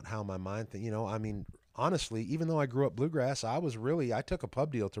 It's not how my mind I mean, honestly, even though I grew up bluegrass, I took a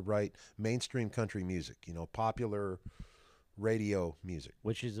pub deal to write mainstream country music, popular radio music.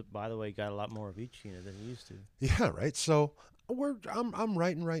 Which is, by the way, got a lot more Avicii in it than it used to. Yeah, right. So I'm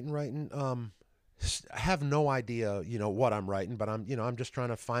writing. I have no idea, what I'm writing, but I'm just trying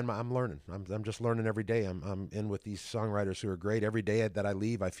to find I'm learning. I'm just learning every day. I'm in with these songwriters who are great. Every day that I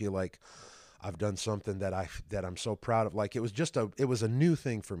leave, I feel like I've done something that I'm so proud of. Like it was a new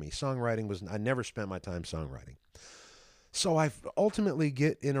thing for me. Songwriting I never spent my time songwriting. So I ultimately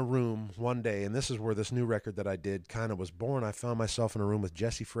get in a room one day, and this is where this new record that I did kind of was born. I found myself in a room with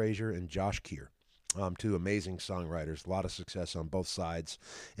Jesse Frazier and Josh Keir, 2 amazing songwriters, a lot of success on both sides.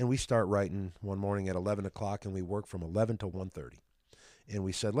 And we start writing one morning at 11 o'clock, and we work from 11 to 1:30. And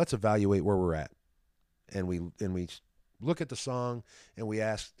we said, let's evaluate where we're at. And we look at the song, and we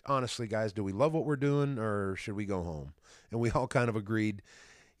asked, honestly, guys, do we love what we're doing, or should we go home? And we all kind of agreed,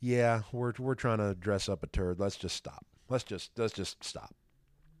 yeah, we're trying to dress up a turd. Let's just stop. Let's just stop.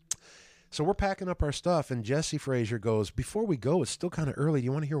 So we're packing up our stuff, and Jesse Frazier goes, before we go, it's still kind of early. Do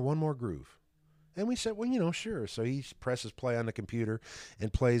you want to hear one more groove? And we said, well, sure. So he presses play on the computer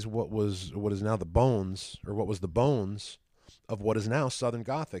and plays what is now the bones, or what was the bones of what is now Southern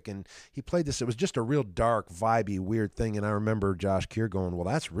Gothic. And he played this. It was just a real dark, vibey, weird thing. And I remember Josh Keir going, well,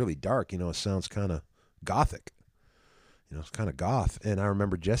 that's really dark. It sounds kind of Gothic. It's kind of goth. And I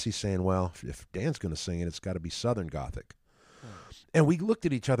remember Jesse saying, well, if Dan's going to sing it, it's got to be Southern Gothic. And we looked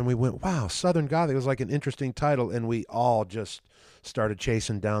at each other and we went, wow, Southern Gothic. It was like an interesting title. And we all just started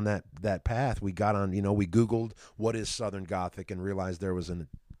chasing down that path. We got on, we Googled what is Southern Gothic and realized there was an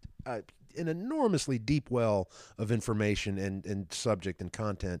enormously deep well of information and subject and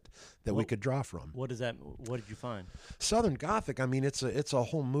content that we could draw from. What did you find? Southern Gothic, I mean, it's a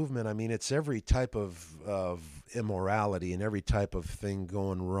whole movement. I mean, it's every type of immorality and every type of thing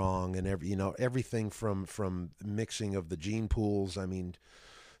going wrong, and everything from mixing of the gene pools. I mean,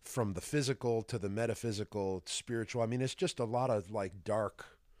 from the physical to the metaphysical, spiritual. I mean, it's just a lot of like dark.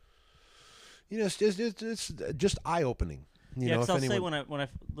 It's just eye opening. Yeah, because I'll say when I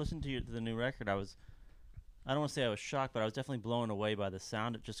listened to the new record, I don't want to say I was shocked, but I was definitely blown away by the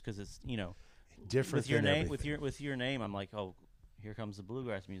sound, just because it's different with your than name everything. with your name. I'm like, oh, here comes the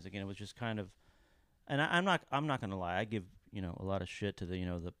bluegrass music, and it was just kind of, and I'm not gonna lie, I give a lot of shit to the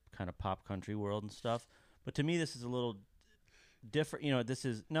the kind of pop country world and stuff, but to me this is a little different. This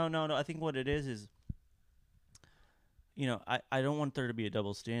is no. I think what it is, I don't want there to be a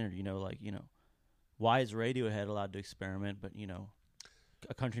double standard. Why is Radiohead allowed to experiment, but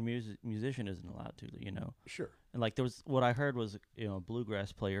a country musician isn't allowed to? Sure. And like what I heard was a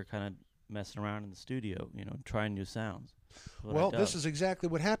bluegrass player kind of messing around in the studio, trying new sounds. Well, this is exactly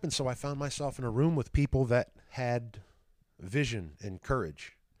what happened. So I found myself in a room with people that had vision and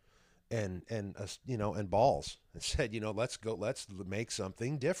courage, and balls, and said, let's go, let's make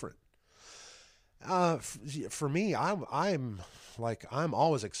something different. For me, I'm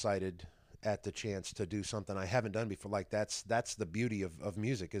always excited at the chance to do something I haven't done before. Like that's the beauty of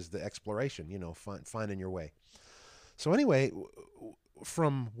music, is the exploration, finding your way. So anyway,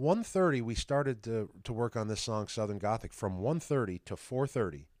 from 1:30 we started to work on this song, Southern Gothic. From 1:30 to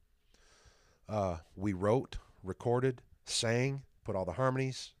 4:30, we wrote, recorded, sang, put all the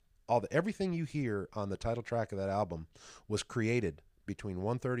harmonies, everything you hear on the title track of that album was created between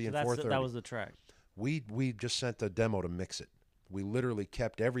 1:30 and 4:30. That was the track. We just sent a demo to mix it. We literally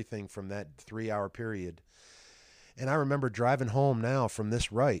kept everything from that 3-hour period. And I remember driving home now from this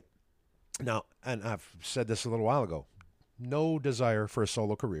write. Now, and I've said this a little while ago, no desire for a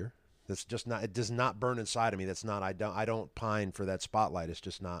solo career. That's just not, it does not burn inside of me. That's not, I don't pine for that spotlight. It's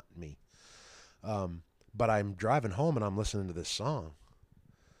just not me. But I'm driving home and I'm listening to this song.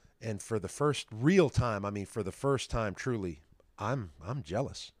 And for the first real time, for the first time truly, I'm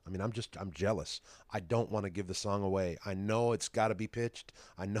jealous. I'm jealous. I don't want to give the song away. I know it's got to be pitched.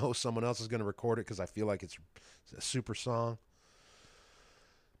 I know someone else is going to record it because I feel like it's a super song.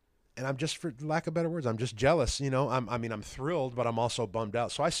 And I'm just, for lack of better words, I'm just jealous. I'm thrilled, but I'm also bummed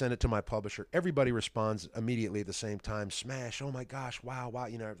out. So I send it to my publisher. Everybody responds immediately at the same time. Smash! Oh my gosh! Wow!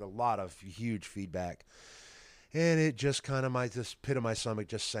 A lot of huge feedback. And it just kind of, this pit of my stomach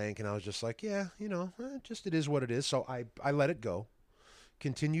just sank, and I was just like, yeah, it is what it is. So I let it go,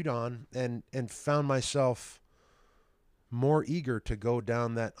 continued on, and found myself more eager to go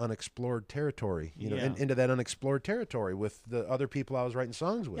down that unexplored territory, into that unexplored territory with the other people I was writing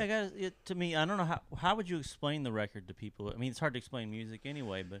songs with. Yeah, guys, to me, I don't know how would you explain the record to people? It's hard to explain music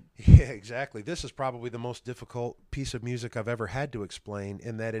anyway, but yeah, exactly. This is probably the most difficult piece of music I've ever had to explain,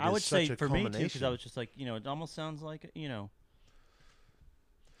 in that it is such a culmination. I would say for me too, because I was just like, it almost sounds like, it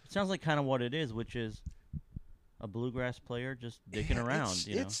sounds like kind of what it is, which is a bluegrass player just dicking around.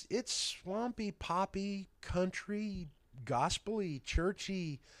 It's swampy, poppy, country, gospel-y,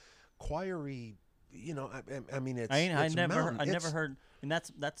 churchy, choiry, it's I never heard, and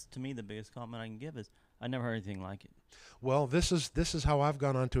that's to me the biggest compliment I can give is I never heard anything like it. Well, this is how I've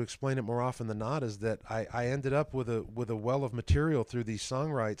gone on to explain it more often than not, is that I ended up with a well of material through these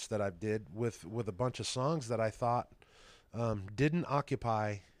songwrites that I did with a bunch of songs that I thought didn't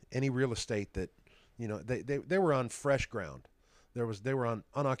occupy any real estate, that they were on fresh ground. They were on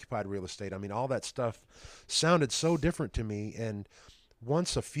unoccupied real estate. all that stuff sounded so different to me. And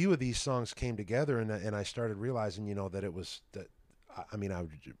once a few of these songs came together, and I started realizing, that it was that. I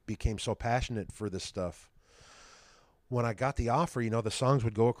became so passionate for this stuff. When I got the offer, the songs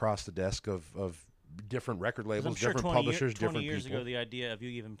would go across the desk of different record labels, different publishers, different people. 20 years ago, the idea of you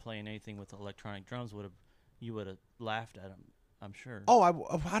even playing anything with electronic drums you would have laughed at them. I'm sure. Oh,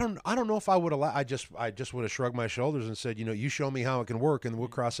 I don't know if I would have. I just would have shrugged my shoulders and said, you show me how it can work, and we'll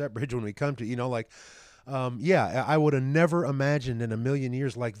cross that bridge when we come to. Yeah, I would have never imagined in a million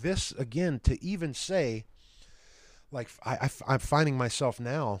years, like this again, to even say, like I'm finding myself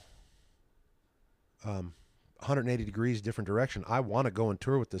now, 180 degrees different direction. I want to go and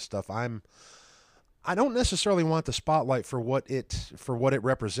tour with this stuff. I don't necessarily want the spotlight for what it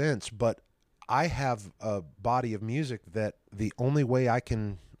represents, but I have a body of music that the only way I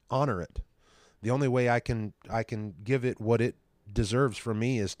can honor it, the only way I can give it what it deserves from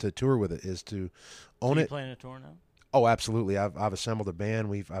me, is to tour with it, is to own it. Are you playing a tour now? Oh, absolutely. I've assembled a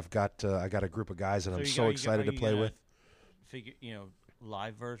band. I got a group of guys that I'm so excited to play with. Figure,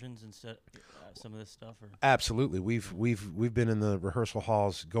 live versions instead some of this stuff, or? Absolutely. We've been in the rehearsal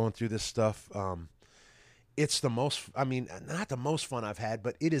halls going through this stuff. It's the most, not the most fun I've had,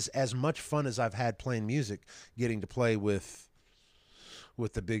 but it is as much fun as I've had playing music, getting to play with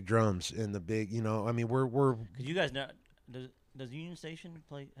the big drums and the big, we're. Cause you guys know, does Union Station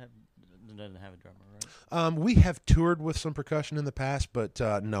doesn't have a drummer, right? We have toured with some percussion in the past, but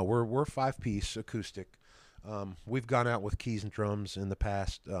no, we're 5-piece acoustic. We've gone out with keys and drums in the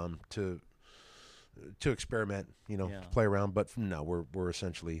past to experiment, to play around, but no, we're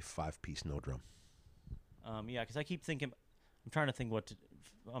essentially 5-piece, no drum. Yeah, because I keep thinking, I'm trying to think what to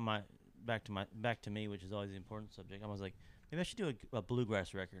on my back to me, which is always the important subject. I was like, maybe I should do a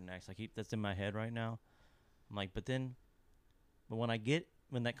bluegrass record next. That's in my head right now. I'm like, but then But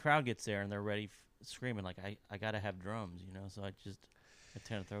when that crowd gets there and they're ready screaming, like I gotta have drums, you know. So I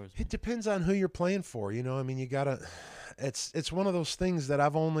tend to throw. It depends on who you're playing for, you know. I mean, you gotta. It's one of those things that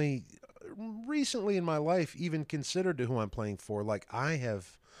I've only recently in my life even considered to who I'm playing for. Like I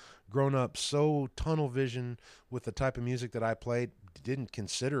have grown up so tunnel vision with the type of music that I played, didn't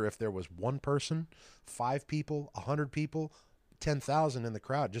consider if there was one person, 5 people, 100 people, 10,000 in the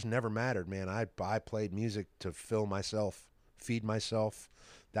crowd. Just never mattered, man. I played music to fill myself, feed myself.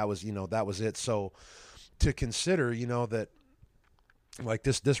 That was it. So to consider, you know, that like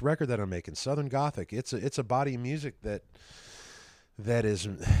this record that I'm making, Southern Gothic, it's a body of music that is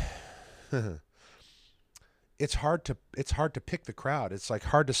it's hard to pick the crowd. It's like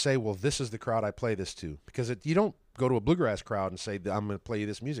hard to say, well, this is the crowd I play this to, because you don't go to a bluegrass crowd and say I'm going to play you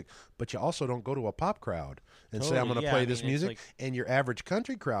this music, but you also don't go to a pop crowd and say I'm going to play this music. Like, and your average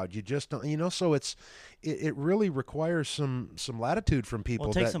country crowd, you just don't, you know. So it really requires some latitude from people.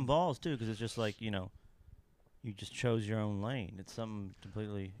 Well, take some balls too, because it's just like, you know, you just chose your own lane. It's something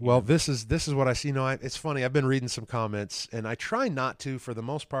completely. Well, this is what I see. You know, it's funny. I've been reading some comments, and I try not to. For the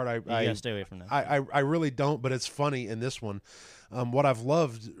most part, you gotta stay away from that. I really don't. But it's funny in this one. What I've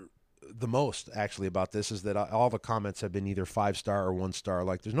loved the most actually about this is that all the comments have been either 5-star or 1-star.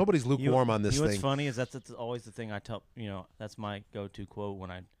 Like there's nobody's lukewarm on this thing. What's funny is that's always the thing I tell. You know, that's my go-to quote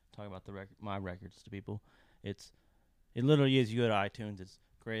when I talk about my records to people. It literally is. You go to iTunes. It's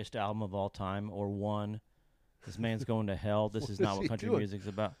greatest album of all time, or 1. This man's going to hell. This is not what country music's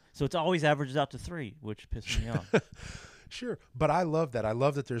about. So it's always averages out to 3, which pisses me off. Sure, but I love that. I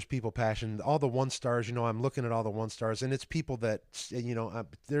love that there's people passionate. All the 1-stars, you know, I'm looking at all the 1-stars, and it's people that, you know,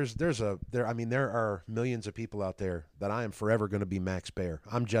 there are millions of people out there that I am forever going to be Max Baer.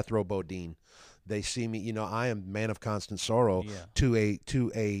 I'm Jethro Bodine. They see me, you know, I am Man of Constant Sorrow to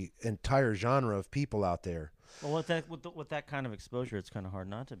a entire genre of people out there. Well, with that kind of exposure, it's kind of hard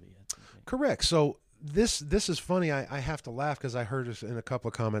not to be. Correct. So. This is funny. I have to laugh because I heard in a couple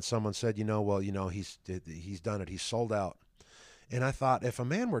of comments someone said, you know, well, you know, he's done it. He's sold out. And I thought, if a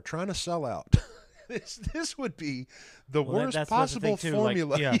man were trying to sell out, this would be the worst possible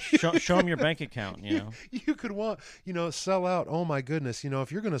formula. Like, show him your bank account, you know. You could sell out. Oh, my goodness. You know,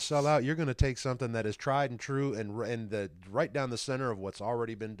 if you're going to sell out, you're going to take something that is tried and true and right down the center of what's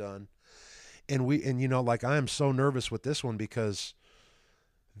already been done. And you know, like I am so nervous with this one because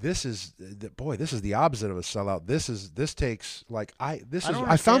this is the opposite of a sellout. This takes like I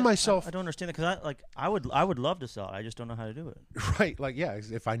found myself. I don't understand it because I would love to sell it. I just don't know how to do it. Right, like yeah,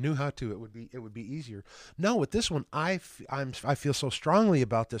 if I knew how to, it would be easier. No, with this one, I feel so strongly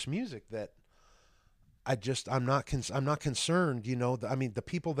about this music that I'm not concerned. You know, I mean, the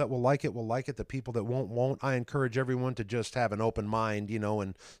people that will like it will like it. The people that won't. I encourage everyone to just have an open mind, you know,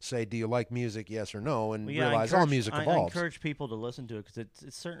 and say, do you like music? Yes or no, and realize all music evolves. I encourage people to listen to it because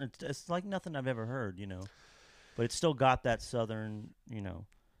it's certain. It's like nothing I've ever heard, you know, but it's still got that southern, you know,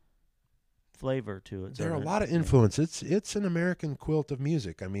 flavor to it. There are a lot of influence. It's an American quilt of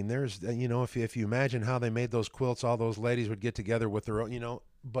music. I mean, there's, you know, if you imagine how they made those quilts, all those ladies would get together with their own, you know,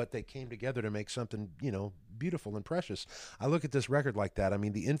 but they came together to make something, you know, beautiful and precious. I look at this record like that. I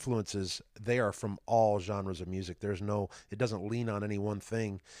mean, the influences, they are from all genres of music. It doesn't lean on any one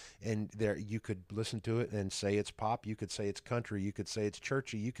thing. And there, you could listen to it and say it's pop. You could say it's country. You could say it's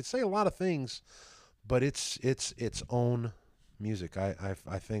churchy. You could say a lot of things, but it's its own music. I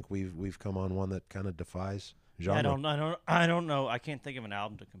think we've come on one that kind of defies genre. I don't know. I can't think of an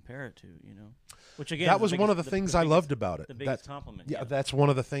album to compare it to, you know. Which again, that was one of the things I loved about it. The biggest compliment. Yeah, that's one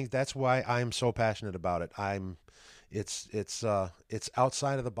of the things. That's why I'm so passionate about it. It's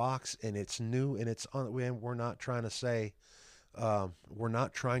outside of the box and it's new and we're not trying to say we're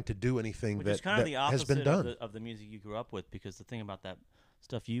not trying to do anything which that, is kind of the has been done of the music you grew up with, because the thing about that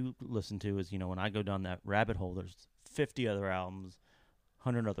stuff you listen to is, you know, when I go down that rabbit hole, there's 50 other albums,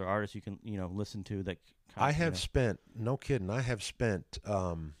 100 other artists you can, you know, listen to that. I have spent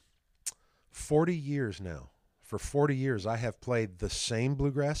 40 years now. For 40 years, I have played the same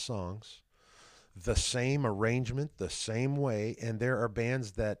bluegrass songs, the same arrangement, the same way, and there are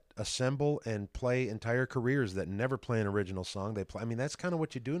bands that assemble and play entire careers that never play an original song. They play. I mean, that's kind of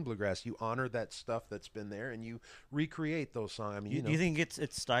what you do in bluegrass. You honor that stuff that's been there, and you recreate those songs. I mean, you know. Do you think it's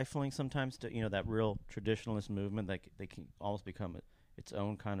stifling sometimes to, you know, that real traditionalist movement that they can almost become its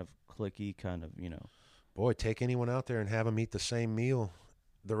own kind of cliquey kind of, you know? Boy, take anyone out there and have them eat the same meal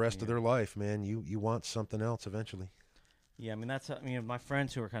the rest of their life, man. You want something else eventually. Yeah, I mean, my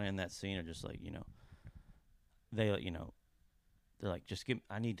friends who are kind of in that scene are just like, you know, they're like, just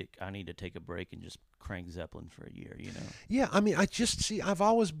I need to take a break and just crank Zeppelin for a year, you know? Yeah, I mean, I've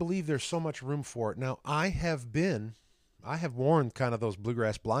always believed there's so much room for it. Now, I have been I have worn kind of those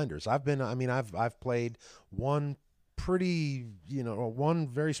bluegrass blinders. I've played one pretty, one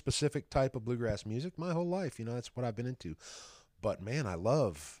very specific type of bluegrass music my whole life. That's what I've been into. But man, I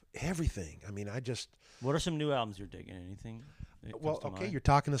love everything. What are some new albums you're digging? Anything? Well, okay, you're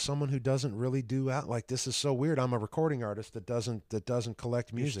talking to someone who doesn't really do out like this is so weird. I'm a recording artist that doesn't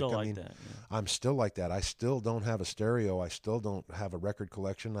collect music. You're still like that. Yeah. I'm still like that. I still don't have a stereo. I still don't have a record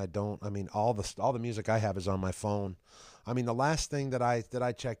collection. All the music I have is on my phone. The last thing that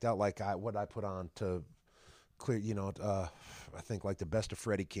I checked out, what I put on to clear, I think like the best of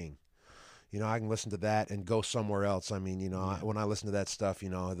Freddie King. I can listen to that and go somewhere else. When I listen to that stuff,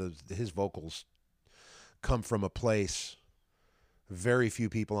 his vocals come from a place very few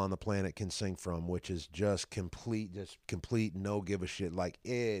people on the planet can sing from, which is just complete no give a shit. Like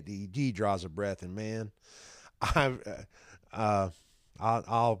he draws a breath, and man, I'll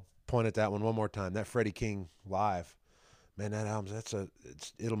point at that one more time. That Freddie King live, man, that album,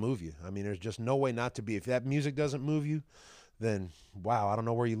 it'll move you. There's just no way not to be. If that music doesn't move you, then wow, I don't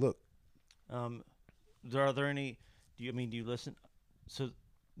know where you look. Are there any? Do you listen? So.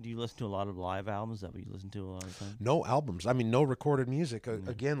 Do you listen to a lot of live albums? Is that what you listen to a lot of the time? No albums. No recorded music.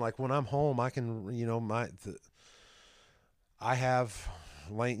 Again, like when I'm home, I can, I have,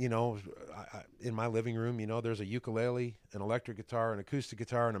 in my living room, there's a ukulele, an electric guitar, an acoustic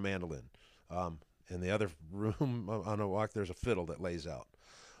guitar, and a mandolin. In the other room on a walk, there's a fiddle that lays out.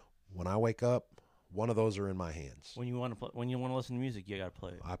 When I wake up, one of those are in my hands. When you want to listen to music, you got to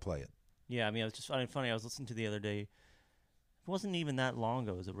play it. I play it. Yeah, it's just funny. I was listening to the other day. It wasn't even that long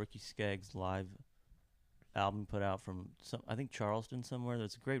ago. It was a Ricky Skaggs live album put out from I think Charleston somewhere.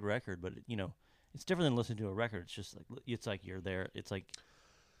 That's a great record, but it's different than listening to a record. It's just like you're there. It's like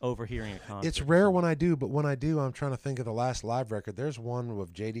overhearing a concert. It's rare when I do, but when I do, I'm trying to think of the last live record. There's one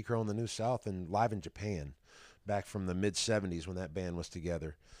with J.D. Crowe and the New South and live in Japan, back from the mid '70s when that band was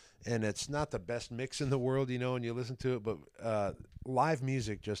together. And it's not the best mix in the world, and you listen to it, but live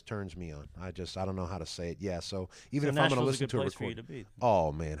music just turns me on. I don't know how to say it. Yeah, so even if I'm going to listen to a record,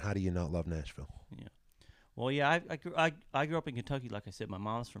 oh man, how do you not love Nashville? Yeah, well, yeah, I grew up in Kentucky, like I said. My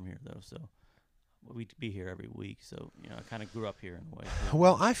mom's from here though, so we'd be here every week. So I kind of grew up here in a way.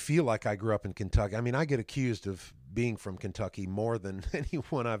 Well, I feel like I grew up in Kentucky. I get accused of being from Kentucky more than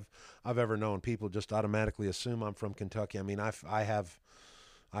anyone I've ever known. People just automatically assume I'm from Kentucky.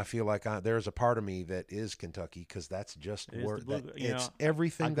 I feel like there's a part of me that is Kentucky because that's just where it's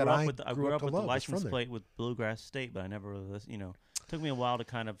everything that I grew up with. The license plate with Bluegrass State, but I never really listened. It took me a while to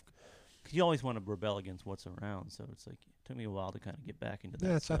kind of, because you always want to rebel against what's around. So it's like it took me a while to kind of get back into that.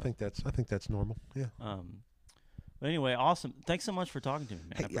 Yeah, stuff. I think that's normal. Yeah. But anyway, awesome. Thanks so much for talking to me,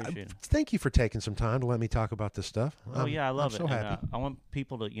 man. Hey, I appreciate it. Thank you for taking some time to let me talk about this stuff. Oh yeah, I love it. I'm so happy. I want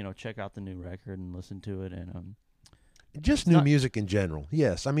people to check out the new record and listen to it and. Just new music in general.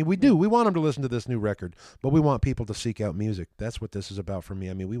 Yes. We do. We want them to listen to this new record, but we want people to seek out music. That's what this is about for me.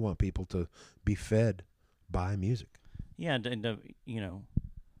 We want people to be fed by music. Yeah,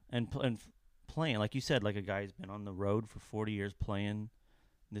 and playing, like you said, like a guy who's been on the road for 40 years playing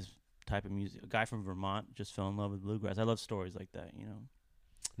this type of music. A guy from Vermont just fell in love with bluegrass. I love stories like that,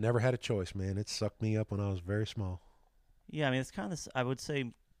 Never had a choice, man. It sucked me up when I was very small. Yeah, it's kind of, I would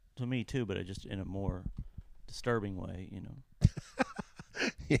say, to me too, but it just in a more disturbing way,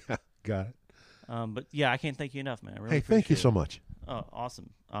 Yeah, got it. But yeah, I can't thank you enough, man. I really thank you so much. Oh,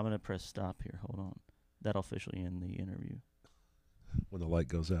 awesome. I'm gonna press stop here. Hold on. That'll officially end the interview. When the light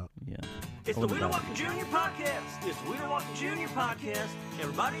goes out. Yeah. It's the Wheeler Walker Jr. Podcast. It's the Wheeler Walker Jr. Podcast.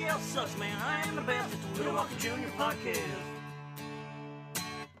 Everybody else sucks, man. I am the best. It's the Wheeler Walker Jr. Podcast.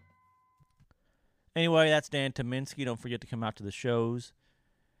 Anyway, that's Dan Tyminski. Don't forget to come out to the shows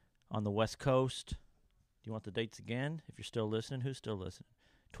on the West Coast. Do you want the dates again? If you're still listening, who's still listening?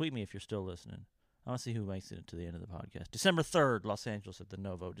 Tweet me if you're still listening. I want to see who makes it to the end of the podcast. December 3rd, Los Angeles at the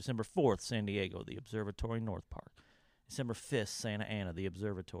Novo. December 4th, San Diego, the Observatory North Park. December 5th, Santa Ana, the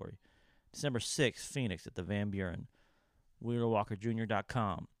Observatory. December 6th, Phoenix at the Van Buren.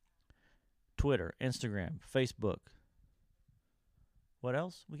 WheelerWalkerJr.com. Twitter, Instagram, Facebook. What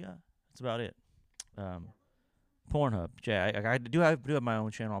else we got? That's about it. Pornhub. Jay, I do have my own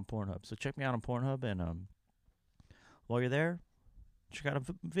channel on Pornhub, so check me out on Pornhub, and while you're there, check out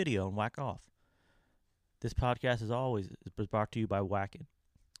a video and whack off. This podcast, as always, is brought to you by Whacking.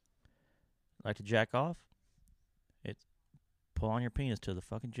 Like to jack off? It's pull on your penis till the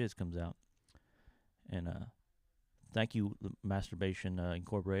fucking jizz comes out. And thank you, Masturbation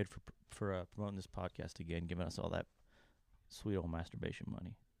Incorporated, for promoting this podcast again, giving us all that sweet old masturbation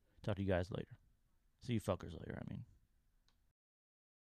money. Talk to you guys later. See you fuckers later,